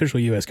official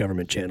U.S.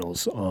 government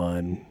channels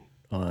on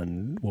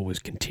what was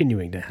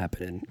continuing to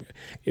happen.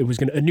 It was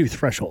a new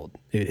threshold.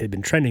 It had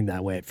been trending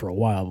that way for a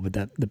while, but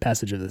the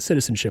passage of the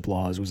citizenship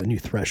laws was a new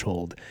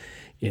threshold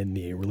in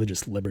the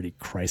religious liberty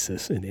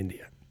crisis in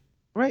India.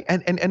 Right,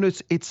 and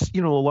it's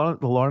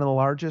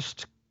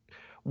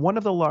one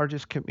of the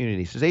largest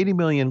communities. There's 80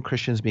 million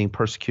Christians being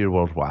persecuted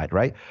worldwide,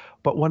 right?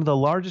 But one of the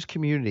largest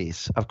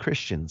communities of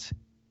Christians,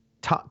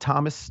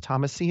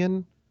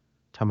 Thomasian,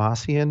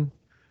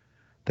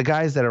 the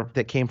guys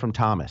that came from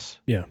Thomas.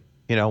 Yeah.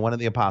 One of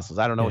the apostles.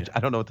 I don't know. I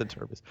don't know what the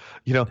term is.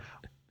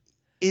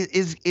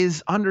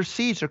 Is under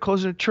siege. They're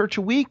closing a church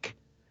a week.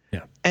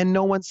 Yeah. And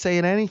no one's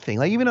saying anything.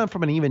 Like, even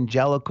from an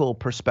evangelical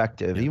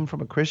perspective, even from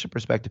a Christian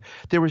perspective,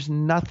 there was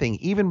nothing.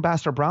 Even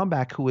Ambassador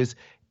Brownback, who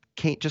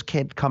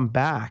can't come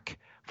back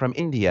from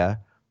India,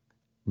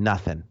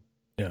 nothing.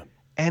 Yeah.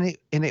 And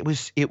it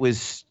was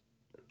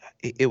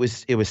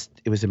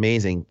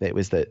amazing. It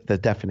was the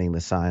deafening, the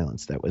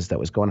silence that was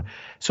going on.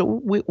 So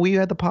we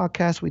had the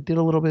podcast. We did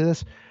a little bit of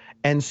this,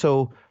 and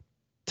so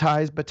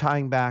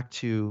tying back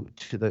to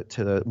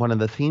the one of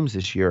the themes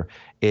this year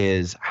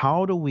is,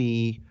 how do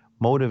we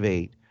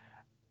motivate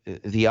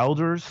the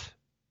elders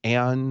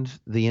and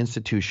the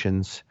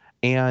institutions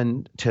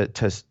and to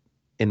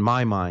in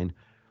my mind,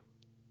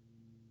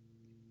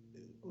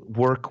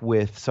 work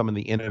with some of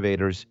the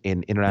innovators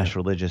in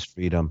international religious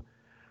freedom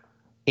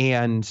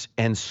and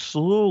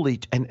slowly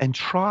and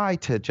try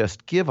to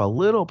just give a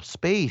little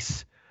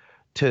space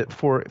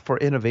for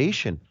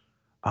innovation,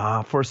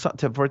 for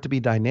it to be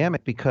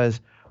dynamic,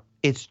 because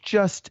it's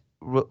just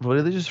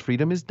religious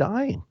freedom is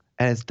dying.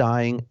 And it's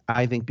dying,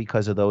 I think,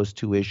 because of those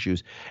two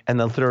issues. And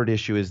the third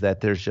issue is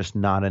that there's just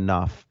not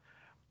enough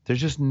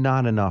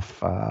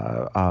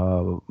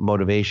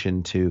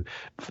motivation to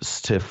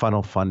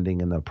funnel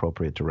funding in the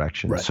appropriate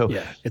direction. Right. So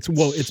yeah,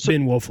 it's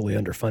been woefully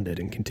underfunded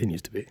and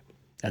continues to be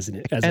as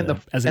an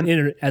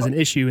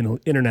issue in the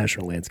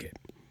international landscape.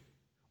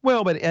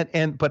 Well, but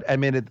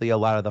admittedly, a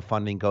lot of the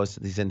funding goes to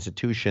these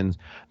institutions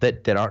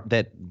that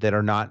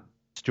are not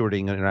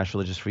stewarding international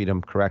religious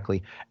freedom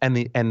correctly, and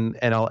the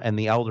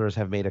elders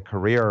have made a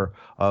career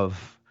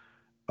of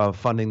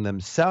funding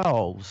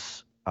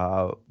themselves,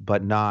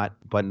 but not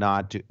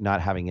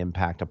having a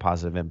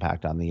positive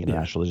impact on the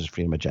international religious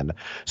freedom agenda.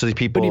 So these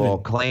people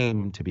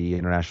claim to be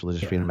international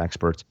religious freedom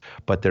experts,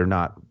 but they're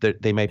not.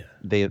 They might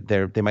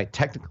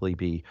technically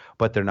be,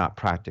 but they're not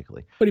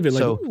practically. But even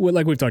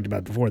like we've talked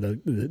about before,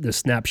 the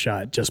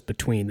snapshot just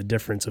between the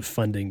difference of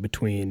funding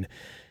between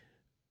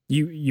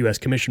U.S.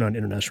 Commission on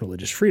International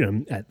Religious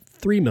Freedom at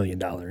 $3 million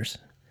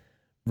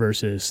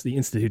versus the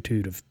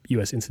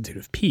U.S. Institute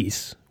of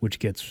Peace, which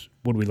gets,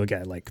 what do we look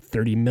at, like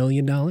 $30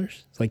 million?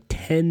 It's like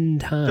 10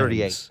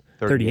 times.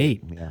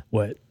 38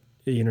 what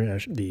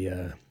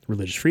the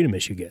religious freedom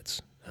issue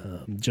gets,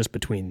 just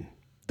between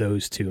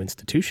those two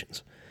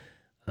institutions.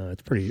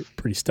 It's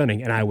pretty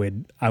stunning. And I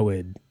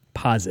would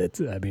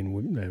posit, I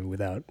mean,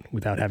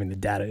 without having the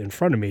data in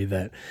front of me,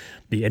 that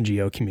the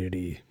NGO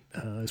community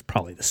is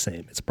probably the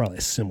same. It's probably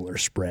a similar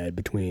spread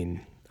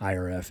between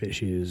IRF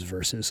issues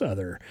versus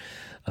other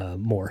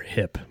more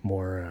hip,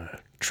 more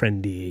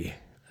trendy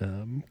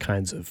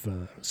kinds of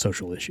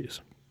social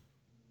issues.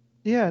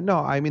 Yeah, no,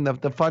 I mean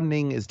the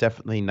funding is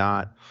definitely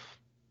not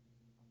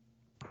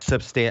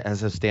as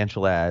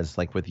substantial as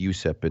like with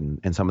USIP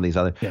and some of these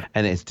other,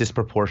 and it's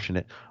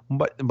disproportionate.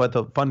 But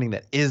the funding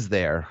that is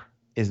there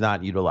is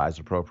not utilized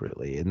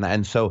appropriately,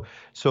 and so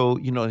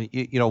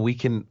we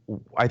can.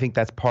 I think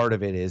that's part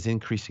of it, is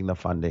increasing the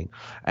funding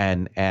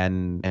and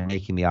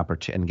making the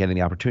and getting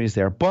the opportunities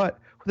there. But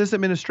with this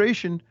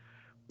administration,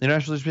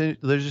 international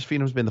religious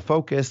freedom has been the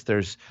focus.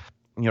 There's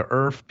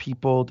IRF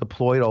people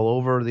deployed all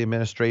over the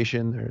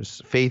administration.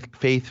 There's faith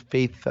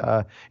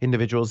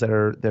individuals that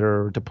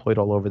are deployed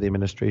all over the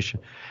administration,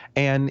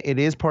 and it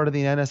is part of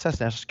the NSS,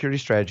 National Security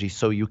Strategy.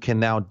 So you can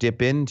now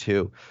dip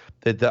into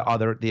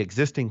the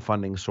existing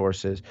funding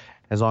sources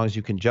as long as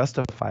you can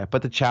justify it.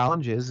 But the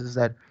challenge is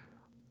that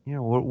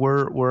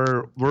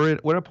we're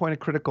at a point of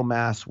critical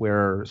mass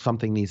where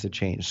something needs to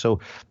change. So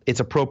it's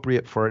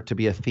appropriate for it to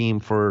be a theme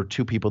for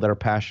two people that are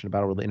passionate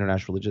about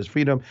international religious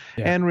freedom,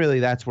 and really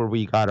that's where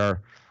we got our,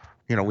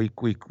 we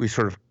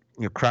sort of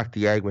cracked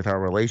the egg with our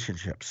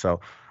relationship. So,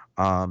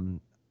 and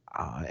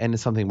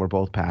it's something we're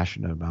both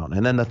passionate about.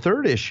 And then the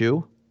third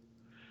issue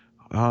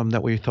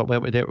that we thought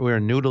that we were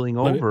noodling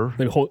over. Let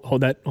me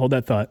hold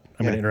that thought.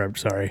 I'm going to interrupt.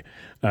 Sorry.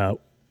 I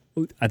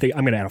think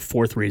I'm going to add a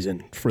fourth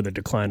reason for the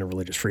decline of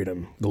religious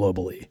freedom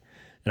globally.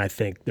 And I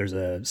think there's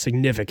a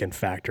significant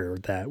factor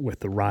that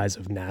with the rise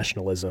of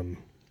nationalism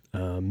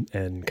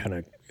and kind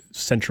of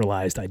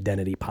centralized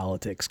identity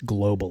politics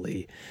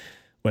globally,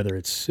 whether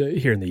it's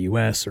here in the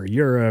U.S. or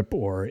Europe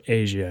or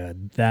Asia,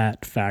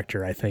 that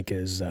factor I think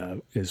is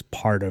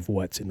part of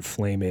what's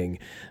inflaming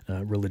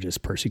religious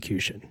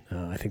persecution.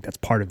 I think that's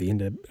part of the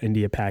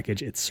India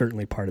package. It's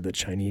certainly part of the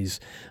Chinese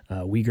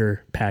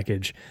Uyghur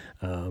package,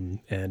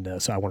 and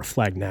so I want to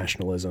flag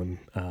nationalism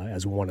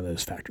as one of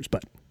those factors.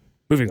 But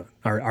moving on,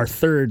 our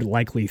third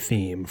likely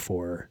theme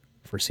for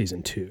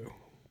season 2.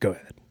 Go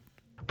ahead.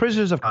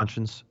 Prisoners of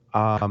conscience.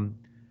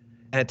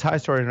 And it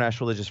ties to our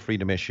international religious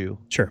freedom issue.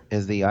 Sure.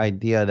 Is the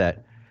idea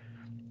that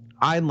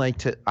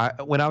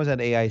when I was at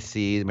AIC,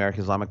 the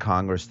American Islamic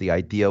Congress, the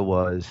idea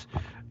was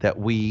that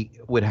we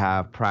would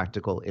have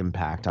practical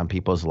impact on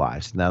people's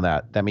lives. Now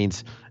that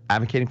means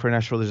advocating for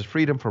international religious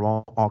freedom for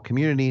all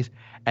communities,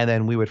 and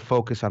then we would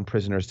focus on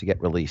prisoners to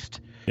get released.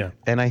 Yeah.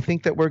 And I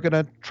think that we're going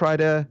to try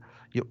to,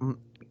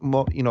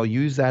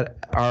 use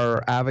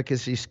our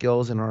advocacy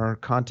skills and our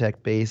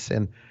contact base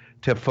and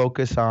to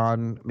focus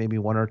on maybe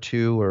 1 or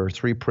 2 or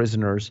 3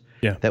 prisoners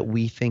that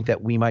we think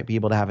that we might be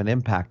able to have an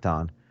impact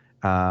on,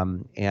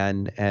 and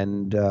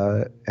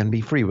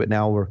be free. But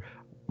now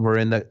we're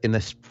in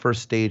the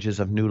first stages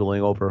of noodling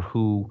over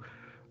who,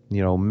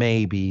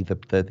 may be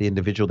the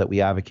individual that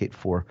we advocate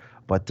for.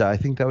 But I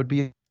think that would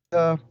be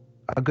a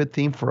good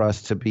theme for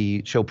us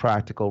to show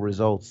practical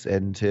results,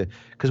 and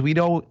because we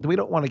don't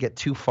want to get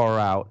too far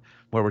out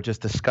where we're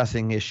just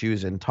discussing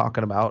issues and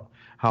talking about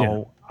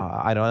how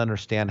I don't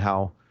understand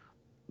how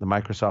the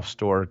Microsoft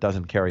Store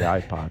doesn't carry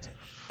iPods.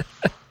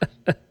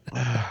 I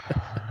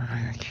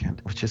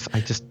can't.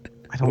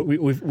 I don't.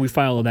 We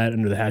file that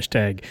under the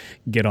hashtag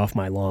 "Get Off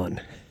My Lawn."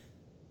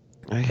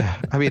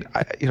 I mean,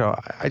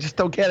 I just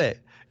don't get it.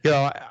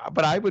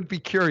 But I would be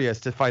curious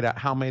to find out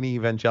how many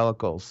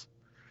evangelicals,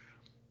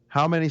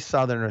 how many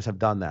Southerners have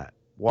done that,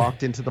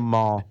 walked into the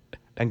mall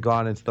and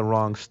gone into the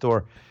wrong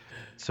store.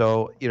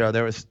 So,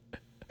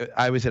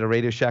 I was at a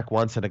Radio Shack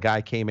once and a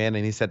guy came in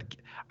and he said,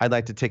 I'd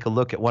like to take a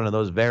look at one of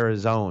those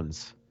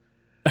Verazones.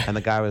 And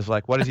the guy was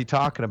like, what is he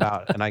talking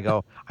about? And I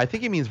go, I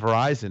think he means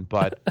Verizon,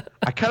 but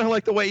I kind of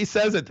like the way he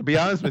says it, to be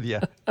honest with you.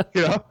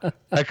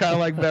 I kind of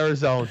like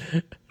Verizon,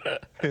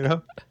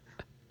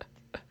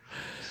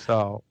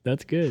 So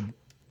that's good.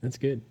 That's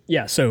good.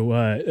 Yeah.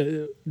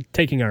 So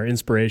taking our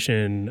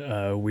inspiration,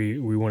 we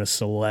want to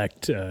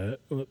select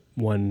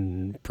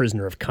one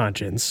prisoner of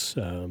conscience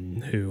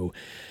who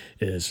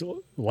is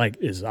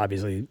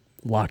obviously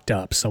locked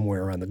up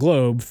somewhere around the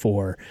globe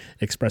for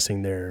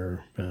expressing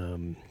their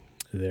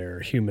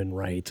human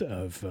right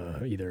of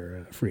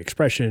either free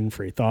expression,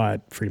 free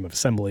thought, freedom of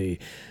assembly,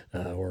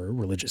 or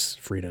religious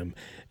freedom.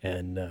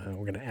 And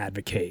we're going to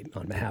advocate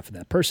on behalf of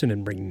that person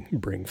and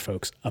bring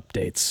folks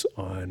updates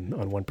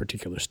on one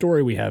particular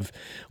story. We have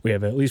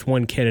at least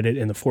one candidate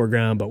in the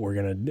foreground, but we're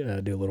going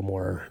to do a little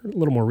more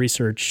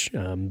research.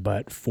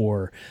 But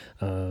for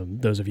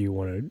those of you who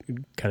want to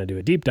kind of do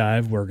a deep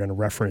dive, we're going to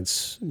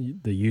reference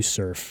the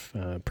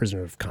USCIRF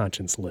Prisoner of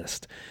Conscience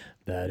list.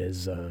 That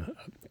is a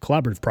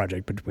collaborative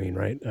project between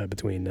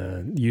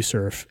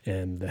USCIRF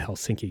and the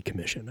Helsinki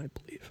Commission, I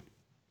believe.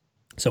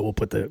 So we'll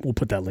put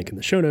that link in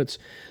the show notes.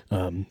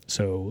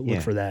 So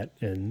look for that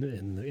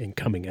in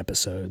coming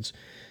episodes.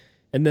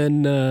 And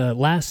then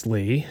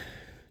lastly,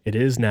 it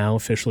is now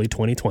officially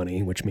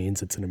 2020, which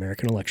means it's an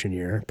American election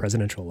year,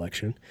 presidential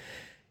election,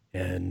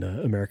 and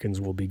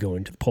Americans will be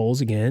going to the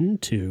polls again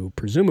to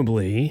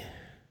presumably,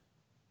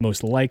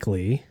 most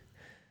likely,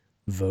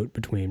 vote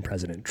between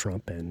President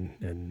Trump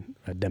and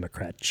a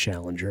Democrat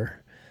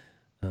challenger.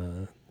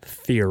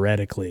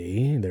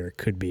 Theoretically, there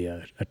could be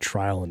a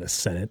trial in the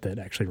Senate that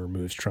actually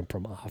removes Trump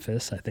from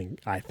office. I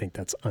think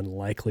that's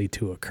unlikely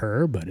to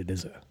occur, but it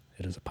is a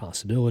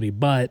possibility.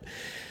 But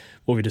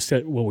what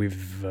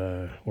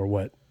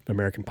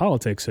American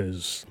politics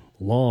has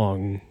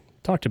long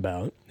talked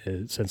about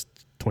since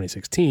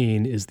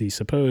 2016 is the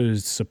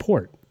supposed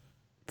support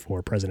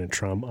for President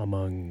Trump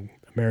among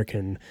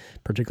American,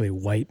 particularly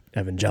white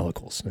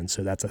evangelicals. And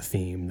so that's a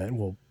theme that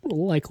will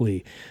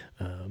likely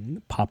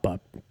pop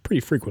up pretty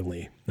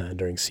frequently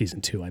during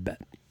season 2, I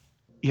bet.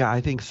 Yeah,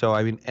 I think so.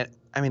 I mean,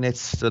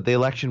 it's the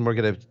election we're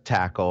going to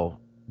tackle.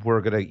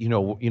 We're going to,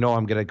 we're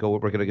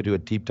going to do a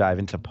deep dive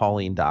into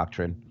Pauline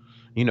doctrine.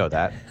 You know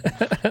that.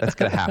 That's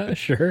going to happen.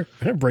 Sure.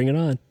 Bring it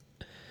on.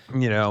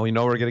 We're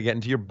going to get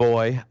into your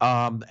boy,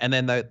 and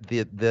then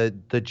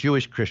the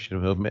Jewish Christian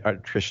movement. We're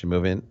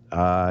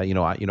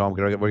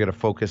going to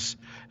focus.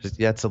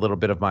 That's a little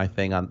bit of my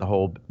thing on the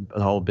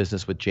whole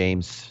business with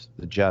James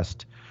the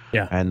Just,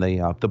 and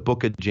the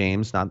book of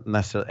James, not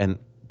necessarily, and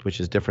which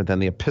is different than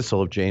the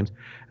Epistle of James,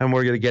 and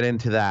we're going to get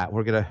into that.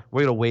 We're going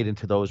to wade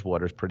into those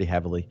waters pretty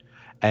heavily,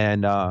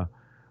 and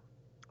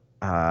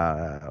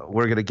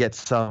we're going to get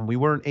some.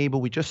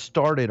 We just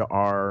started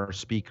our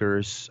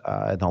speakers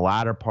in the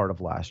latter part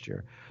of last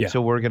year. Yeah.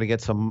 So we're going to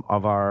get some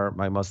of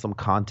my Muslim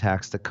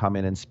contacts to come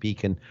in and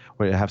speak, and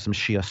we're going to have some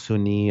Shia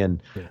Sunni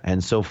and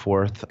so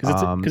forth.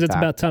 Because it's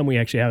about time we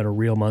actually had a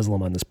real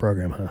Muslim on this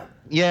program, huh?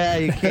 Yeah,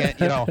 you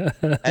can't,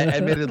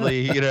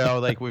 admittedly,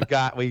 we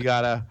got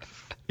a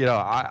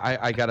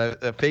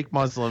fake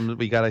Muslim.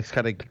 We got to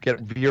kind of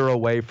veer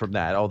away from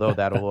that, although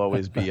that'll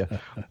always be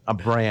a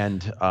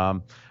brand.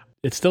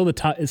 It's still the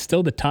top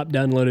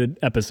downloaded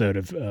episode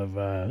of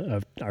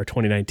our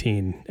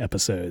 2019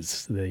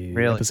 episodes. The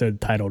episode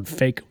titled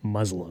 "Fake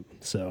Muslim."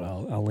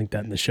 So I'll link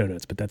that in the show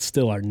notes. But that's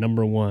still our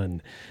number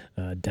one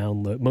most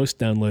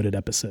downloaded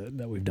episode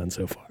that we've done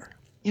so far.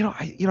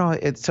 I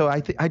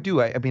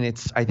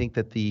think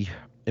that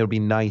it'll be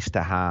nice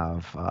to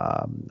have.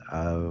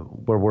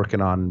 We're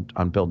working on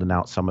building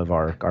out some of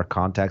our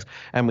contacts,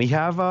 and we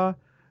have.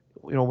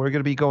 We're going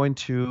to be going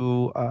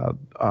to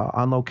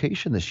on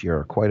location this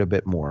year quite a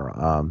bit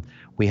more.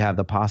 We have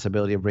the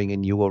possibility of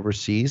bringing you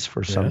overseas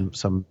for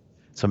some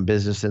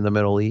business in the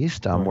Middle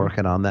East. I'm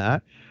working on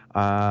that.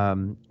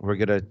 We're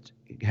going to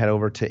head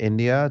over to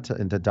India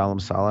into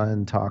Dharamsala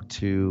and talk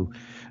to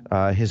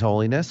His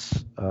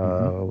Holiness.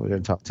 We're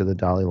going to talk to the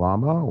Dalai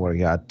Lama. We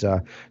got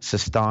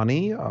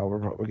Sistani. We're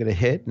going to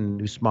hit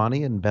and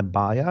Usmani and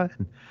Bembaya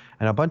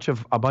and a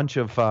bunch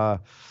of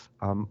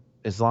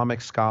Islamic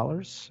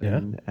scholars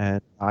and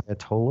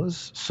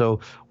ayatollahs.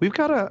 So we've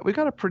got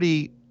a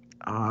pretty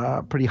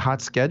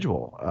hot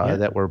schedule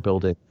that we're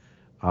building.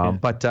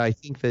 But I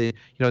think the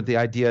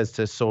idea is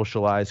to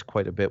socialize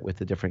quite a bit with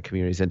the different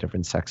communities and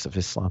different sects of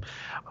Islam,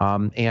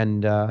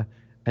 and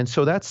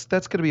so that's going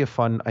to be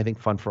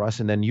fun for us.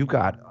 And then you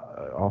got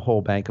a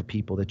whole bank of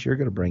people that you're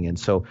going to bring in.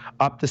 So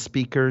up the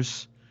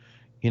speakers,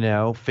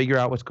 figure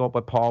out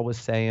what Paul was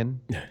saying.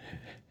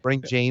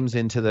 Bring James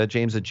into the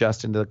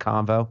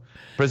convo.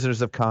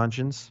 Prisoners of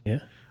Conscience. Yeah.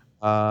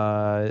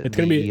 It's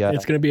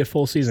gonna be a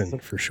full season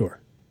for sure.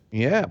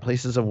 Yeah,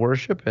 places of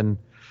worship and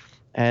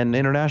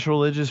international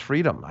religious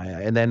freedom,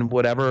 and then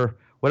whatever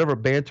whatever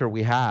banter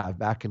we have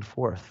back and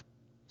forth.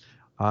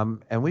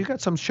 And we've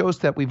got some shows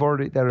that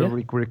are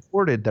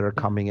recorded that are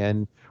coming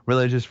in,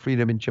 Religious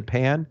Freedom in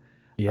Japan.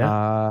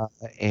 Yeah.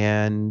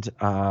 And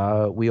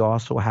we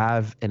also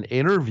have an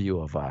interview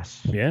of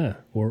us. Yeah.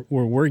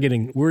 We're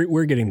getting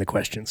the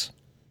questions.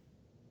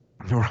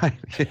 Right.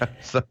 Yeah.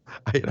 So,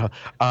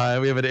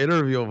 we have an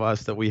interview of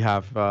us that we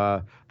have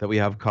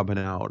coming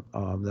out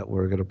that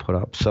we're going to put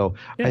up. So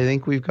I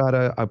think we've got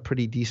a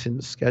pretty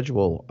decent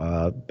schedule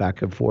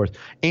back and forth.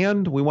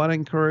 And we want to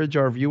encourage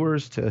our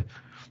listeners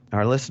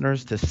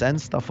to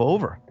send stuff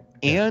over.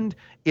 Yeah. And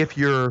if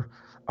you're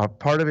a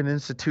part of an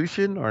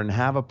institution or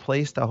have a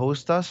place to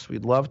host us,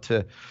 we'd love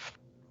to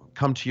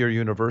come to your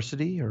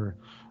university or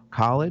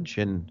college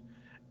and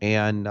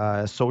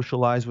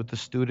socialize with the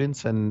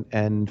students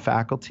and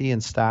faculty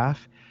and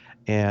staff,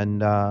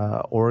 and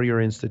or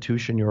your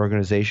institution, your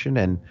organization,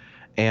 and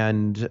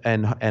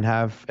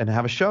have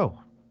a show,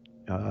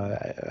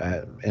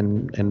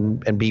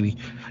 and be,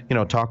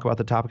 talk about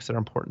the topics that are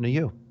important to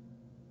you.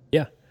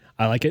 Yeah,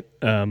 I like it.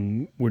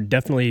 We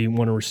definitely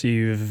want to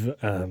receive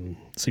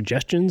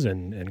suggestions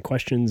and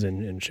questions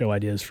and show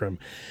ideas from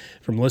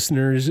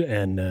listeners.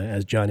 And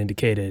as John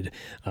indicated,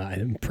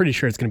 I'm pretty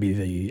sure it's going to be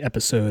the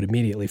episode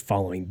immediately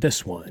following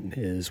this one.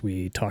 Is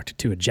we talked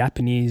to a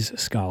Japanese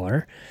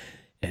scholar,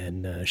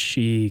 and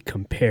she's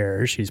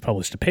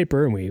published a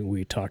paper, and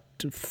we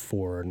talked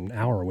for an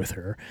hour with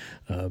her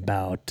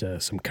about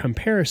some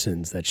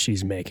comparisons that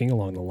she's making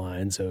along the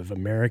lines of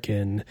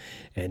American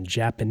and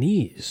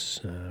Japanese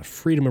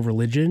freedom of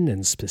religion,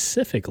 and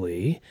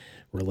specifically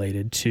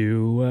related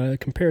to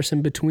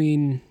comparison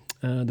between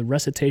the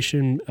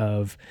recitation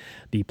of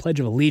the Pledge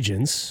of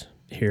Allegiance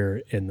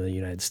here in the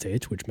United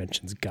States, which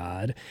mentions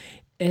God,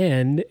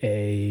 and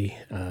a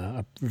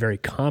very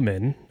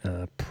common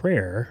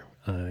prayer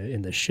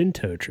in the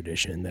Shinto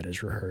tradition that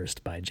is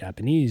rehearsed by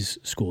Japanese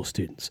school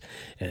students.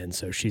 And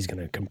so she's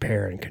going to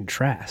compare and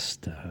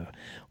contrast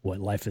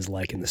what life is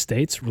like in the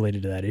States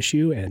related to that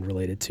issue and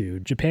related to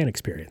Japan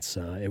experience.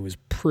 It was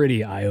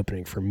pretty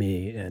eye-opening for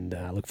me, and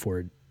I look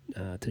forward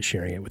to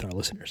sharing it with our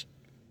listeners.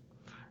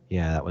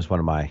 Yeah, that was one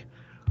of my.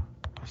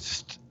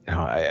 It's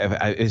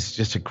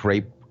just a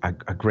great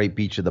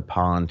beach of the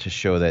pond to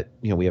show that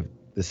we have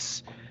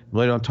this.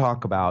 We don't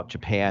talk about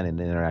Japan and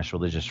the international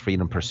religious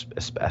freedom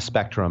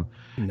spectrum,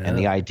 and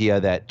the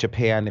idea that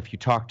Japan, if you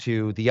talk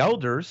to the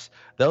elders,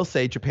 they'll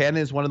say Japan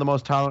is one of the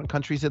most tolerant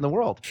countries in the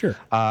world. Sure.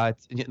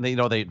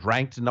 They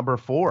ranked number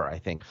 4, I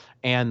think.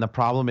 And the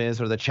problem is,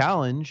 or the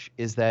challenge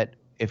is that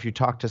if you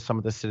talk to some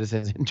of the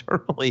citizens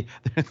internally,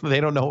 they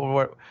don't know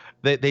what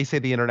they say.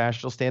 The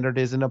international standard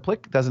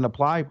doesn't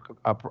apply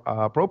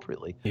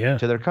appropriately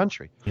to their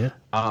country. Yeah.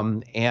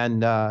 A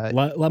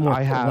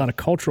lot of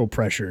cultural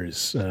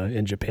pressures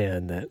in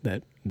Japan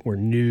that were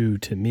new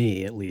to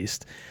me, at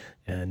least,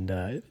 and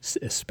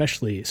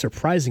especially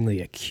surprisingly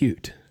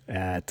acute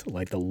at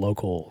like the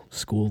local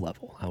school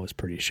level. I was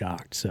pretty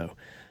shocked. So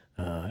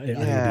I think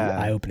it'll be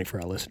eye-opening for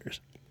our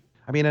listeners.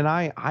 I mean, and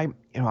I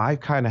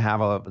kind of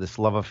have this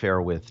love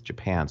affair with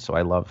Japan. So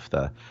I love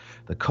the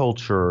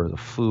culture, the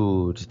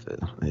food,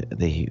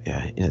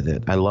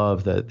 I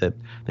love the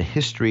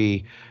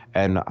history,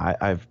 and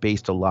I've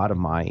based a lot of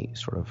my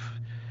sort of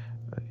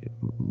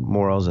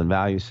morals and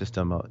value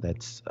system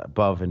that's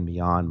above and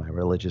beyond my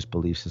religious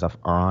beliefs and stuff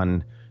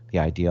on the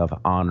idea of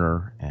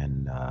honor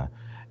and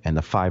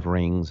the 5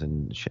 rings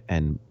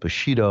and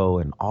Bushido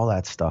and all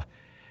that stuff.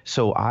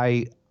 So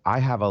I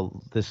have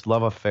this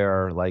love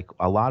affair, like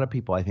a lot of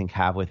people I think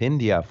have with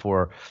India,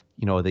 for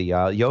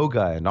the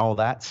yoga and all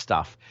that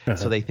stuff. Uh-huh.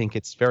 So they think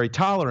it's very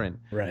tolerant,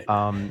 right?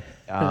 But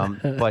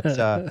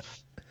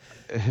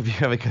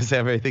because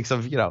everybody thinks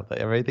of yoga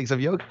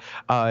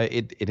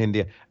in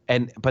India,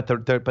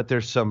 but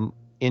there's some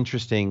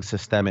interesting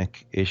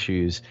systemic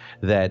issues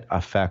that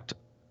affect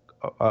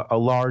a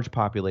large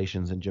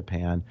populations in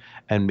Japan,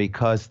 and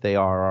because they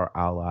are our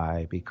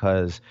ally,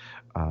 because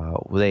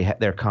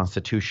their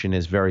constitution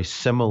is very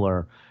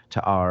similar to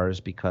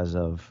ours because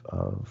of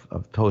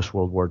post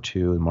World War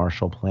II and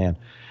Marshall Plan,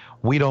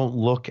 we don't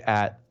look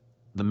at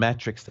the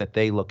metrics that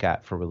they look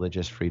at for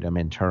religious freedom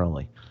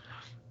internally.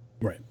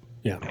 Right.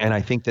 Yeah. And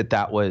I think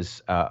that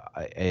was a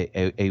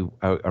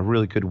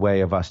really good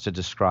way of us to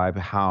describe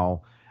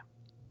how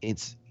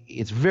it's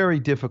very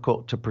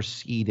difficult to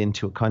proceed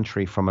into a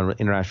country from an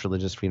international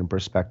religious freedom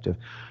perspective,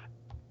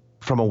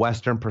 from a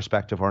Western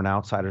perspective or an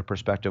outsider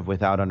perspective,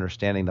 without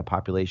understanding the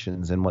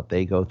populations and what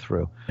they go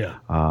through. Yeah.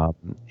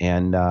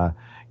 One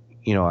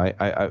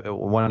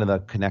of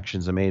the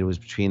connections I made was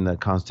between the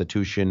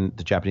Constitution,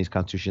 the Japanese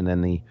Constitution,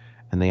 and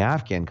the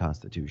Afghan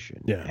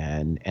Constitution,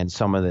 and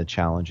some of the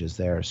challenges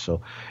there.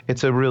 So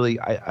it's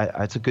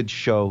it's a good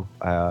show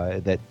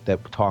that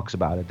talks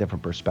about a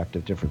different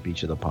perspective, different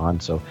beach of the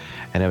pond. So,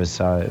 and it was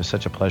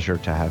such a pleasure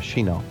to have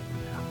Shino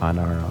on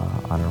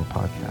our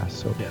podcast.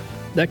 So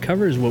that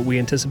covers what we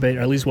anticipate,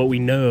 or at least what we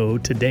know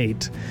to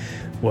date,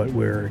 what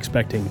we're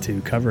expecting to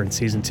cover in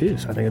season 2.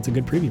 So I think it's a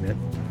good preview, man.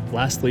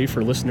 Lastly,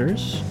 for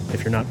listeners,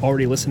 if you're not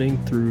already listening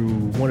through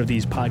one of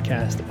these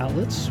podcast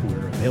outlets,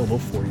 we're available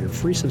for your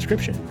free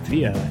subscription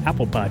via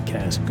Apple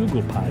Podcasts,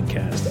 Google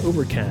Podcasts,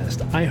 Overcast,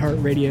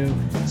 iHeartRadio,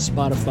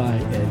 Spotify,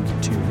 and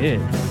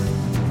TuneIn.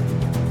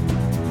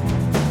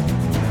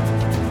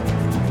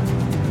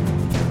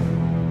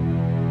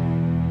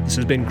 This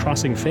has been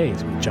Crossing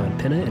Phase with John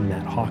Penna and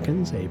Matt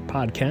Hawkins, a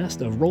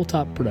podcast of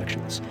Rolltop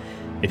Productions.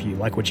 If you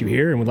like what you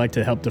hear and would like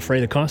to help defray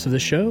the cost of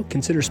this show,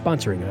 consider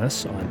sponsoring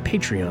us on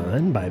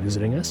Patreon by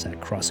visiting us at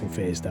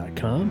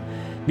crossingphase.com.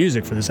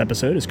 Music for this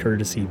episode is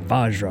courtesy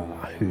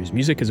Vajra, whose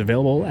music is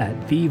available at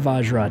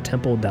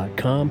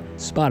thevajratemple.com,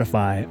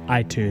 Spotify,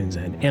 iTunes,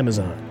 and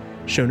Amazon.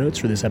 Show notes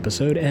for this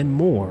episode and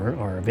more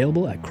are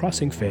available at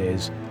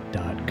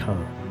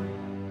crossingphase.com.